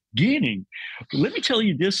beginning. Let me tell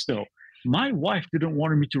you this though. My wife didn't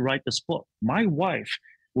want me to write this book. My wife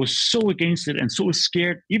was so against it and so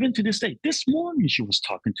scared, even to this day. This morning, she was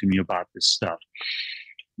talking to me about this stuff.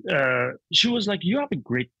 She was like, "You have a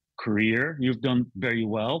great career. You've done very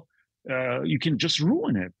well. You can just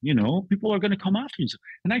ruin it. People are going to come after you."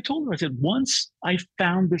 And I told her, I said, once I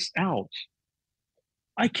found this out,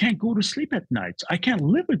 I can't go to sleep at night. I can't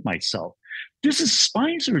live with myself. This is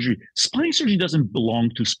spine surgery. Spine surgery doesn't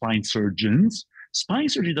belong to spine surgeons. Spine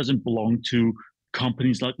surgery doesn't belong to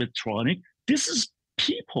companies like Medtronic. This is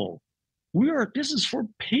people. This is for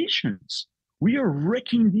patients. We are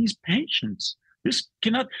wrecking these patients.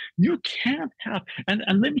 You can't have,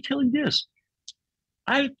 and let me tell you this.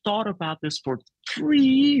 I thought about this for 3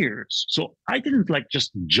 years. So I didn't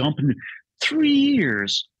just jump in 3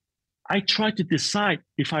 years. I tried to decide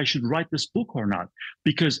if I should write this book or not,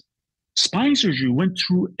 because spine surgery went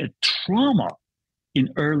through a trauma in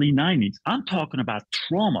early 90s. I'm talking about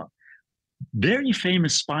trauma. Very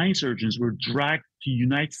famous spine surgeons were dragged to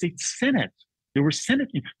United States Senate. There were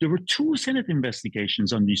 2 Senate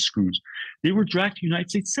investigations on these screws. They were dragged to United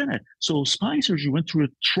States Senate. So spine surgery went through a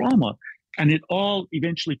trauma, and it all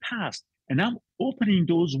eventually passed. And I'm opening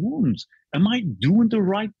those wounds. Am I doing the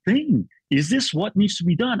right thing? Is this what needs to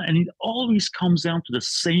be done? And it always comes down to the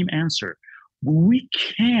same answer. We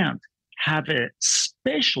can't have a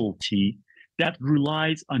specialty that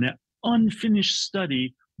relies on an unfinished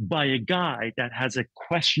study by a guy that has a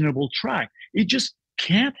questionable track. It just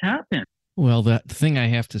can't happen. Well, the thing I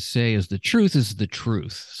have to say is the truth is the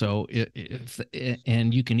truth. So,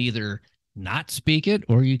 and you can either not speak it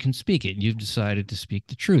or you can speak it. You've decided to speak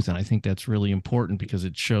the truth. And I think that's really important because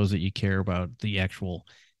it shows that you care about the actual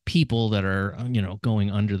people that are,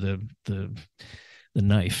 going under the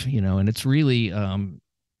knife, and it's really a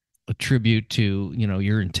tribute to,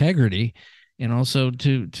 your integrity, and also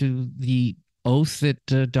to the oath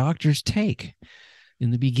that doctors take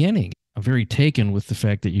in the beginning. I'm very taken with the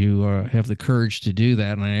fact that you have the courage to do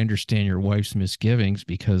that. And I understand your wife's misgivings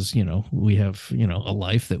because, we have, a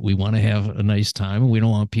life that we want to have a nice time, and we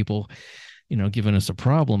don't want people, giving us a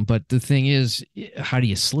problem. But the thing is, how do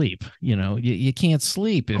you sleep? You can't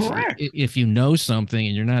sleep if you know something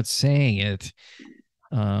and you're not saying it.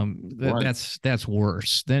 That's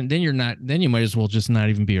worse. Then you might as well just not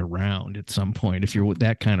even be around at some point. If you're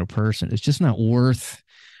that kind of person, it's just not worth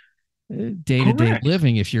day-to-day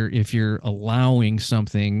living if you're allowing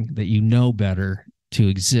something that you know better to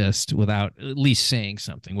exist without at least saying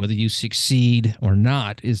something. Whether you succeed or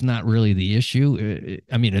not is not really the issue.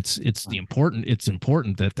 I mean, it's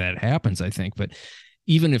important that happens, I think. But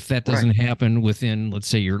even if that doesn't happen within, let's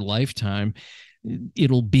say, your lifetime,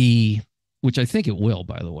 it'll be, which I think it will,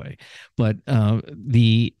 by the way. But let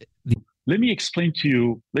me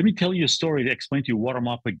tell you a story to explain to you what I'm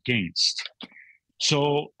up against.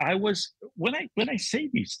 So when I say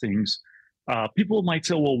these things, people might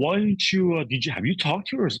say, well, why don't you, have you talked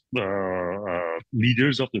to your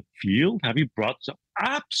leaders of the field? Have you brought them?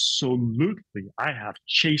 Absolutely. I have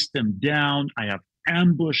chased them down. I have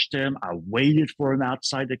ambushed them. I waited for them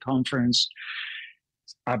outside the conference.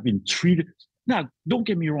 I've been treated. Now, don't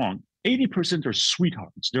get me wrong. 80% are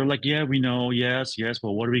sweethearts. They're like, yeah, we know. Yes.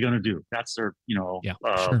 But what are we going to do? That's their,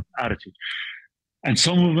 sure. attitude. And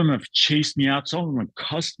some of them have chased me out. Some of them have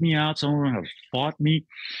cussed me out. Some of them have fought me,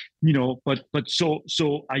 but so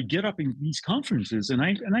I get up in these conferences and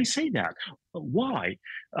I say that. Why?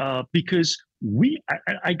 Because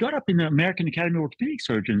I got up in the American Academy of Orthopedic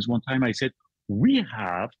Surgeons one time. I said, we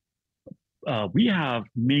have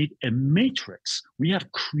made a matrix. We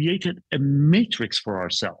have created a matrix for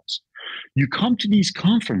ourselves. You come to these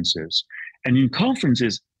conferences, and in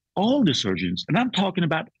conferences, all the surgeons, and I'm talking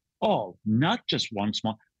about all, not just one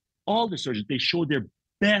small, all the surgeons, they show their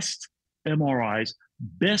best MRIs,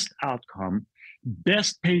 best outcome,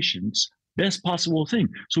 best patients, best possible thing.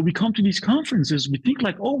 So we come to these conferences, we think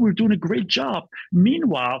like, oh, we're doing a great job.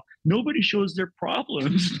 Meanwhile, nobody shows their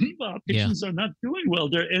problems. Meanwhile, patients are not doing well.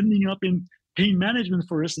 They're ending up in pain management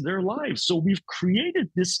for the rest of their lives. So we've created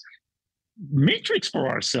this matrix for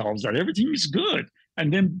ourselves that everything is good.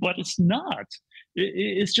 And then, but it's not.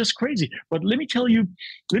 It's just crazy. But let me tell you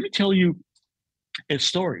a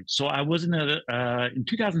story. So I was in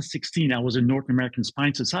 2016, I was in North American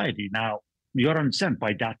Spine Society. Now, you got to understand,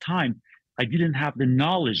 by that time, I didn't have the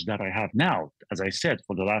knowledge that I have now. As I said,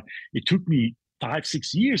 it took me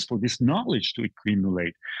 5-6 years for this knowledge to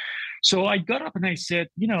accumulate. So I got up and I said,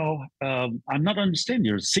 I'm not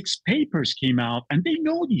understanding. There's 6 papers came out, and they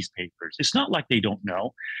know these papers. It's not like they don't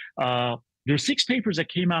know. There's 6 papers that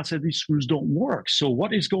came out said these screws don't work. So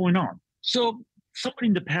what is going on? So somebody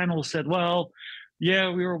in the panel said, well, yeah,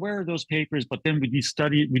 we were aware of those papers, but then we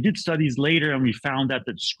did studies later, and we found that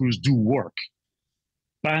the screws do work.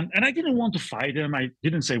 And I didn't want to fight them. I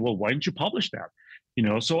didn't say, well, why didn't you publish that?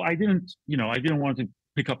 So I didn't want to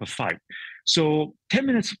pick up a fight. So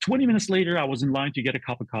 20 minutes later, I was in line to get a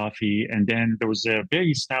cup of coffee. And then there was a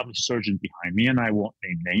very established surgeon behind me, and I won't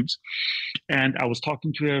name names. And I was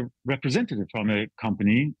talking to a representative from a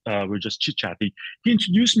company. We're just chit-chatting. He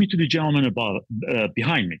introduced me to the gentleman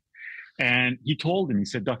behind me. And he told him, he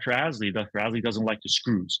said, Dr. Aslie doesn't like the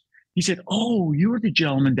screws. He said, oh, you're the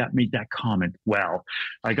gentleman that made that comment. Well,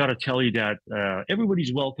 I got to tell you that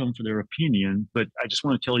everybody's welcome for their opinion, but I just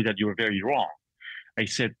want to tell you that you were very wrong. I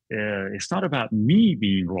said, it's not about me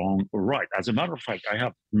being wrong or right. As a matter of fact, I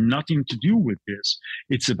have nothing to do with this.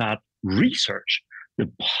 It's about research. The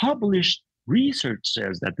published research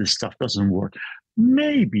says that this stuff doesn't work.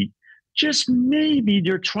 Maybe, just maybe,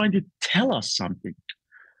 they're trying to tell us something.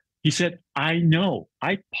 He said, I know.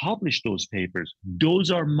 I published those papers. Those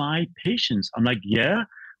are my patients. I'm like, yeah?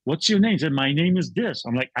 What's your name? He said, my name is this.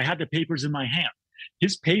 I'm like, I had the papers in my hand.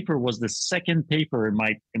 His paper was the second paper in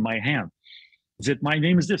my hand. He said, my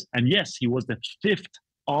name is this. And yes, he was the 5th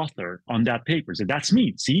author on that paper. He said, that's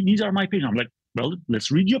me. See, these are my papers. I'm like, well,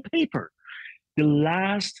 let's read your paper. The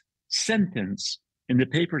last sentence in the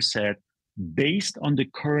paper said, based on the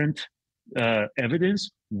current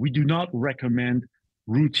evidence, we do not recommend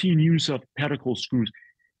routine use of pedicle screws.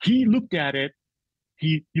 He looked at it.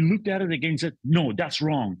 He looked at it again and said, no, that's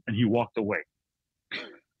wrong. And he walked away.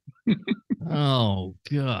 Oh,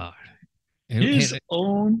 God. His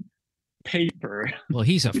own paper. Well,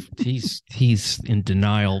 he's in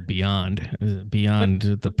denial But beyond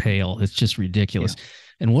the pale. It's just ridiculous. yeah,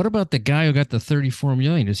 And what about the guy who got the 34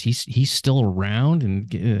 million? Is he's still around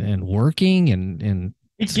and working and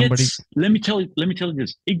it somebody? gets. Let me tell you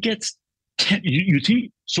this. It gets. You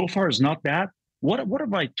think so far is not bad. What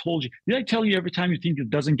have I told you? Did I tell you every time you think it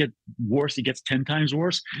doesn't get worse, it gets 10 times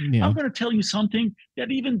worse? Yeah, I'm going to tell you something that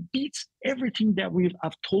even beats everything that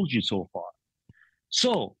I've told you so far.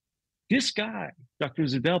 So this guy, Dr.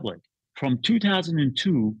 Zedelblik, from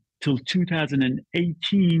 2002 till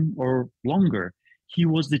 2018 or longer, he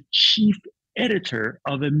was the chief editor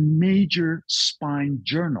of a major spine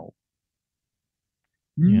journal.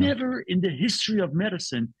 yeah. Never in the history of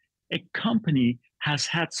medicine a company has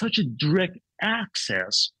had such a direct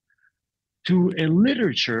access to a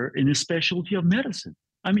literature in a specialty of medicine.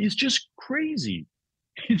 I mean, it's just crazy.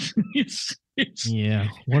 It's Yeah,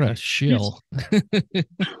 what a it's, shill.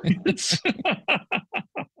 it's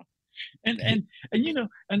and and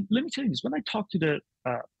let me tell you this: when I talk to the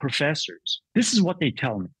professors, this is what they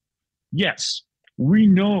tell me. Yes, we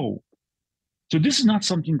know. So this is not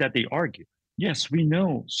something that they argue. Yes, we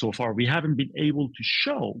know so far we haven't been able to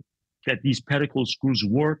show that these pedicle screws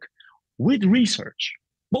work with research,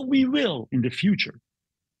 but we will in the future.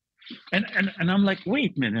 And I'm like,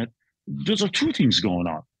 wait a minute, those are two things going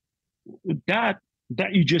on. That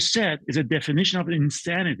that you just said is a definition of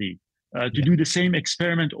insanity. To Yeah, do the same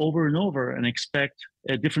experiment over and over and expect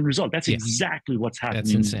a different result. That's yeah, exactly what's that's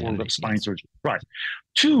happening in the world of insanity. spine Yes. surgery. Right.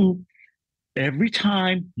 Two, every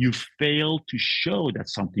time you fail to show that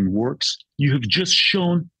something works, you have just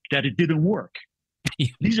shown that it didn't work.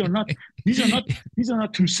 These are not these are not these are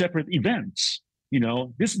not two separate events.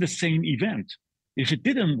 This is the same event. If it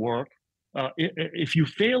didn't work, if you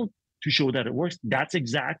fail to show that it works, that's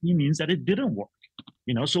exactly means that it didn't work.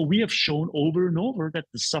 So we have shown over and over that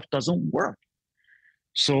the stuff doesn't work.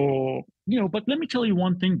 So, but let me tell you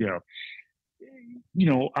one thing there.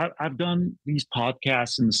 I've done these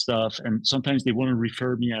podcasts and stuff, and sometimes they want to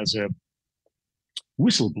refer me as a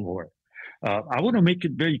whistleblower. I want to make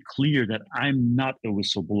it very clear that I'm not a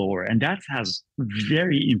whistleblower, and that has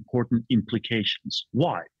very important implications.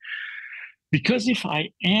 Why? Because if I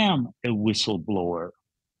am a whistleblower,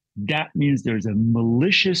 that means there's a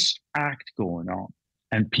malicious act going on,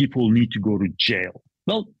 and people need to go to jail.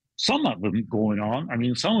 Well, some of them going on. I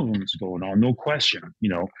mean, some of them is going on, no question.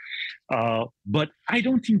 But I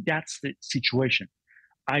don't think that's the situation.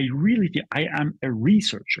 I really think I am a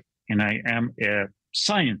researcher and I am a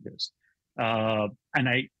scientist. And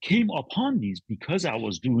I came upon these because I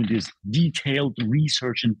was doing this detailed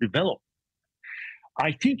research and development.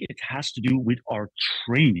 I think it has to do with our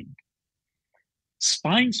training.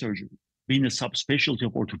 Spine surgery, being a subspecialty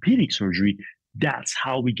of orthopedic surgery, that's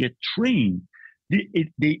how we get trained.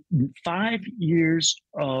 5 years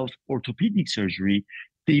of orthopedic surgery,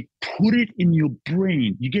 they put it in your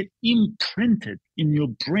brain. You get imprinted in your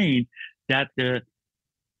brain that the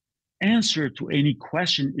answer to any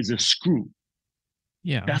question is a screw.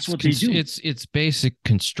 Yeah, That's what they do. It's basic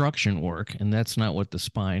construction work, and that's not what the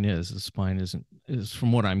spine is. The spine is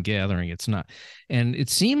from what I'm gathering, it's not. And it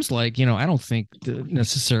seems like, I don't think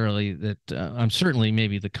necessarily that I'm certainly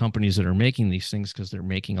maybe the companies that are making these things, because they're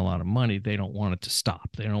making a lot of money, they don't want it to stop.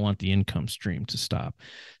 They don't want the income stream to stop.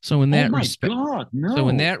 So in that respect, no. So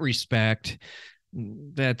in that respect,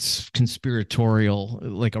 that's conspiratorial,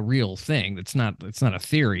 like a real thing. It's not a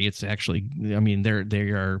theory. It's actually, I mean, they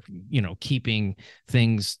are keeping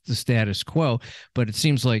things the status quo. But it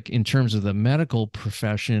seems like in terms of the medical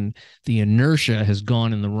profession, the inertia has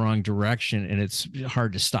gone in the wrong direction, and it's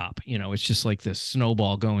hard to stop. It's just like this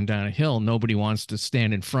snowball going down a hill. Nobody wants to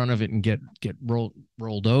stand in front of it and get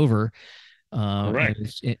rolled over.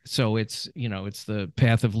 Correct. So it's the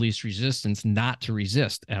path of least resistance not to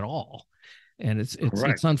resist at all. And it's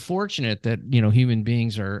unfortunate that human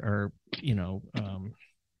beings are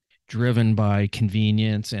driven by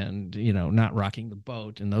convenience and not rocking the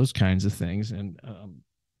boat and those kinds of things. And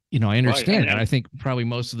I understand that. I think probably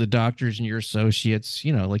most of the doctors and your associates,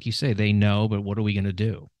 like you say, they know, but what are we going to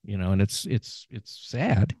do? And it's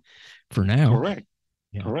sad for now. Correct.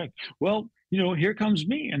 Yeah. Correct. Well, here comes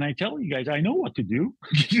me, and I tell you guys, I know what to do,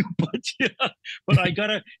 but I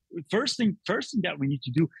gotta first thing that we need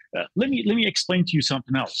to do. Let me explain to you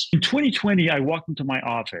something else. In 2020, I walked into my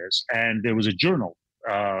office, and there was a journal,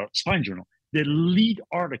 spine journal. The lead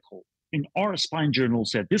article in our spine journal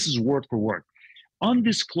said, "This is word for word: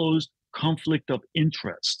 undisclosed conflict of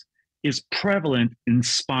interest is prevalent in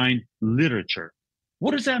spine literature."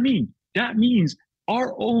 What does that mean? That means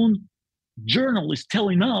our own journal is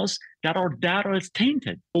telling us that our data is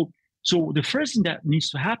tainted. Well, So the first thing that needs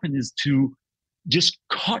to happen is to just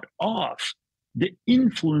cut off the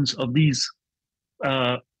influence of these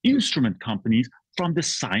instrument companies from the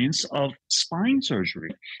science of spine surgery.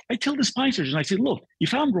 I tell the spine surgeon, I say, look,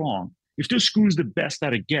 if I'm wrong, if this screw is the best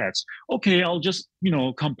that it gets, okay, I'll just,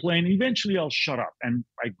 complain. Eventually I'll shut up and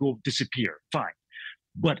I go disappear. Fine.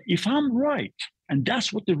 But if I'm right, and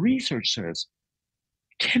that's what the research says,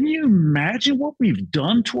 can you imagine what we've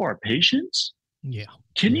done to our patients? Yeah.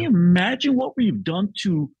 Can you imagine what we've done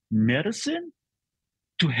to medicine,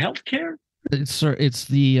 to healthcare? It's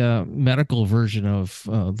the medical version of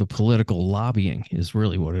the political lobbying is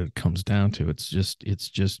really what it comes down to. It's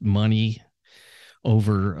just money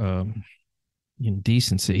over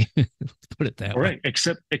decency. Put it that way.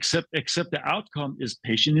 Except the outcome is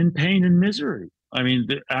patient in pain and misery. I mean,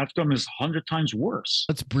 the outcome is 100 times worse.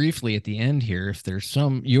 Let's briefly at the end here, if there's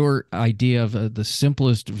your idea of the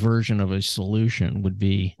simplest version of a solution would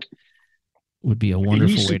be a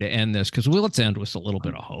wonderful way to end this, because let's end with a little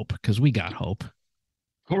bit of hope, because we got hope.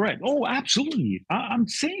 Correct. Oh, absolutely. I'm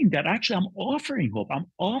saying that actually I'm offering hope. I'm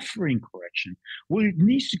offering correction. Well, it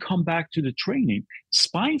needs to come back to the training.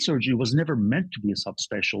 Spine surgery was never meant to be a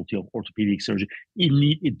subspecialty of orthopedic surgery.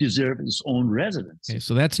 It deserves its own residence. Okay,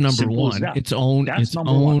 so that's number one. Its own.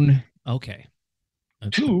 Okay.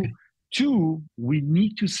 Two, we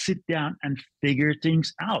need to sit down and figure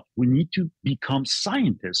things out. We need to become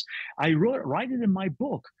scientists. I write it in my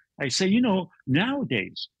book. I say,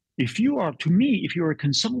 nowadays, if you're a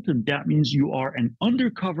consultant, that means you are an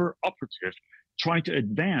undercover operative trying to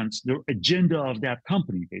advance the agenda of that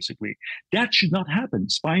company, basically. That should not happen.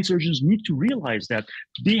 Spine surgeons need to realize that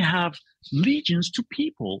they have allegiance to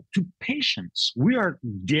people, to patients. We are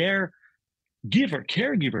their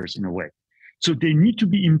caregivers in a way. So they need to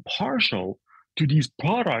be impartial to these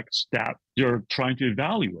products that they're trying to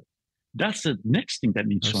evaluate. That's the next thing that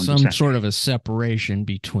needs to understand. Some sort of a separation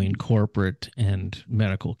between corporate and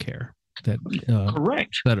medical care.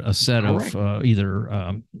 Correct. That a set of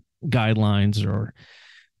either guidelines or,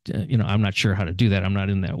 I'm not sure how to do that. I'm not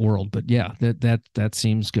in that world, but yeah, that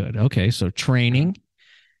seems good. Okay, so training,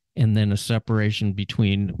 and then a separation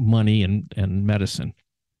between money and medicine.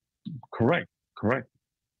 Correct.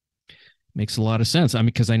 Makes a lot of sense. I mean,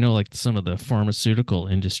 because I know like some of the pharmaceutical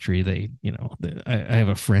industry, I have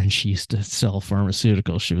a friend, she used to sell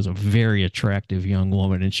pharmaceuticals. She was a very attractive young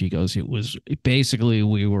woman. And she goes, basically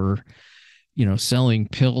we were, selling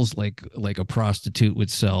pills like a prostitute would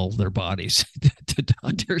sell their bodies to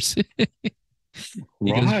doctors.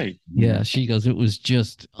 Right. Yeah. She goes, it was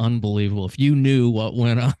just unbelievable. If you knew what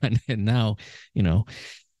went on, and now,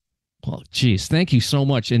 well, geez, thank you so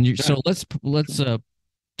much. And so let's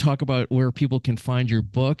talk about where people can find your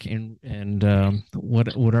book and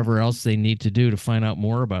whatever else they need to do to find out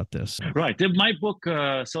more about this. Right. My book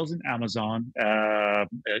sells in Amazon,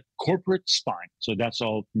 Corporate Spine. So that's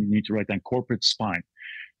all you need to write down, Corporate Spine.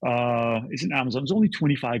 It's in Amazon. It's only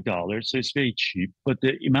 $25, so it's very cheap. But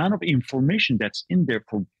the amount of information that's in there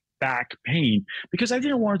for back pain, because I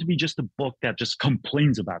didn't want it to be just a book that just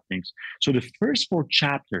complains about things. So the first 4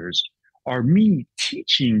 chapters are me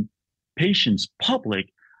teaching patients, public,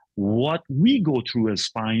 what we go through as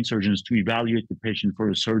spine surgeons to evaluate the patient for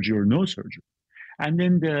a surgery or no surgery. And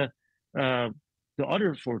then the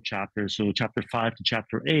other 4 chapters, so chapter 5 to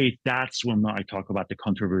chapter 8, that's when I talk about the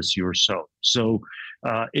controversy or so. So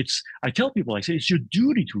I tell people, I say, it's your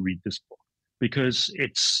duty to read this book, because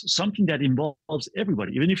it's something that involves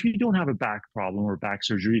everybody. Even if you don't have a back problem or back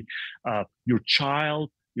surgery, your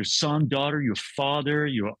child, your son, daughter, your father,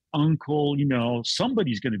 your uncle,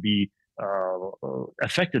 somebody's going to be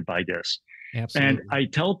affected by this. Absolutely. And I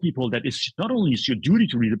tell people that it's not only is your duty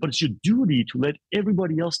to read it, but it's your duty to let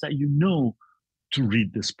everybody else that to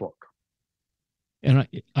read this book. And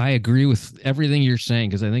I agree with everything you're saying,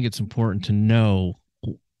 because I think it's important to know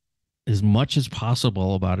as much as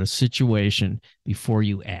possible about a situation before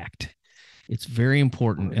you act. It's very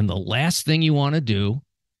important. And the last thing you want to do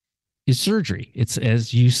is surgery. It's,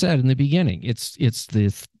 as you said in the beginning, it's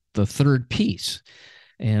the third piece.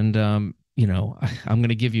 And, I'm going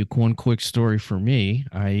to give you one quick story for me.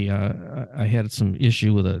 I had some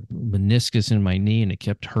issue with a meniscus in my knee, and it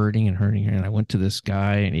kept hurting. And I went to this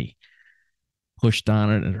guy, and he pushed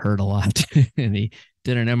on it, and it hurt a lot. And he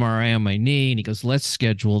did an MRI on my knee, and he goes, let's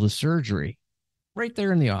schedule the surgery right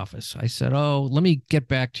there in the office. I said, oh, let me get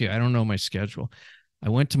back to you. I don't know my schedule. I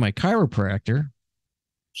went to my chiropractor.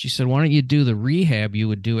 She said, why don't you do the rehab you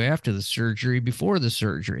would do after the surgery before the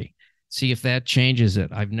surgery? See if that changes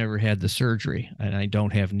it. I've never had the surgery, and I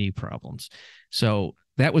don't have knee problems. So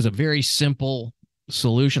that was a very simple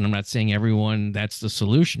solution. I'm not saying that's the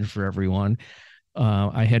solution for everyone,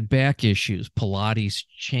 I had back issues. Pilates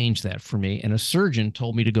changed that for me, and a surgeon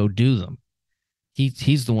told me to go do them.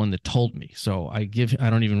 He's the one that told me. So I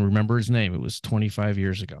don't even remember his name. It was 25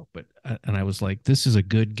 years ago, but and I was like, this is a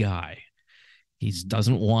good guy. He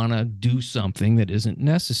doesn't want to do something that isn't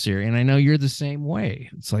necessary. And I know you're the same way.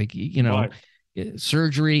 It's like, Right.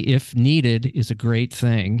 surgery, if needed, is a great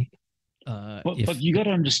thing. But you got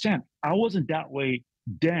to understand, I wasn't that way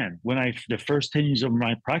then. When the first 10 years of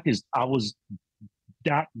my practice, I was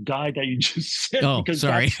that guy that you just said, Oh, because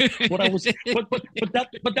sorry. that's what I was.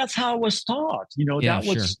 But that's how I was taught. Yeah,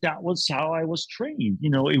 that was how I was trained.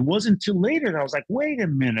 It wasn't until later that I was like, wait a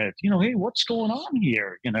minute. Hey, what's going on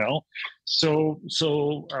here? So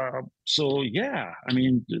yeah. I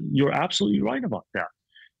mean, you're absolutely right about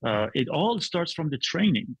that. It all starts from the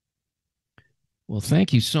training. Well,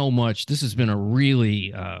 thank you so much. This has been a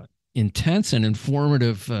really intense and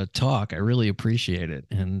informative talk. I really appreciate it.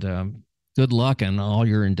 And good luck on all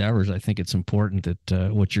your endeavors. I think it's important that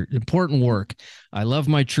important work. I love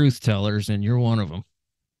my truth tellers, and you're one of them.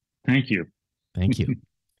 Thank you. Thank you.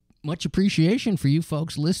 Much appreciation for you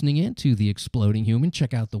folks listening in to The Exploding Human.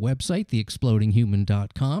 Check out the website,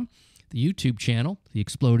 theexplodinghuman.com, the YouTube channel, The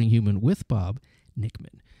Exploding Human with Bob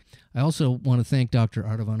Nickman. I also want to thank Dr.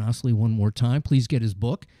 Ardavan Aslie one more time. Please get his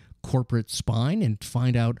book, Corporate Spine, and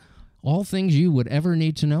find out all things you would ever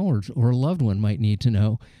need to know or a loved one might need to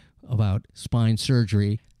know about spine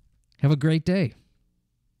surgery. Have a great day.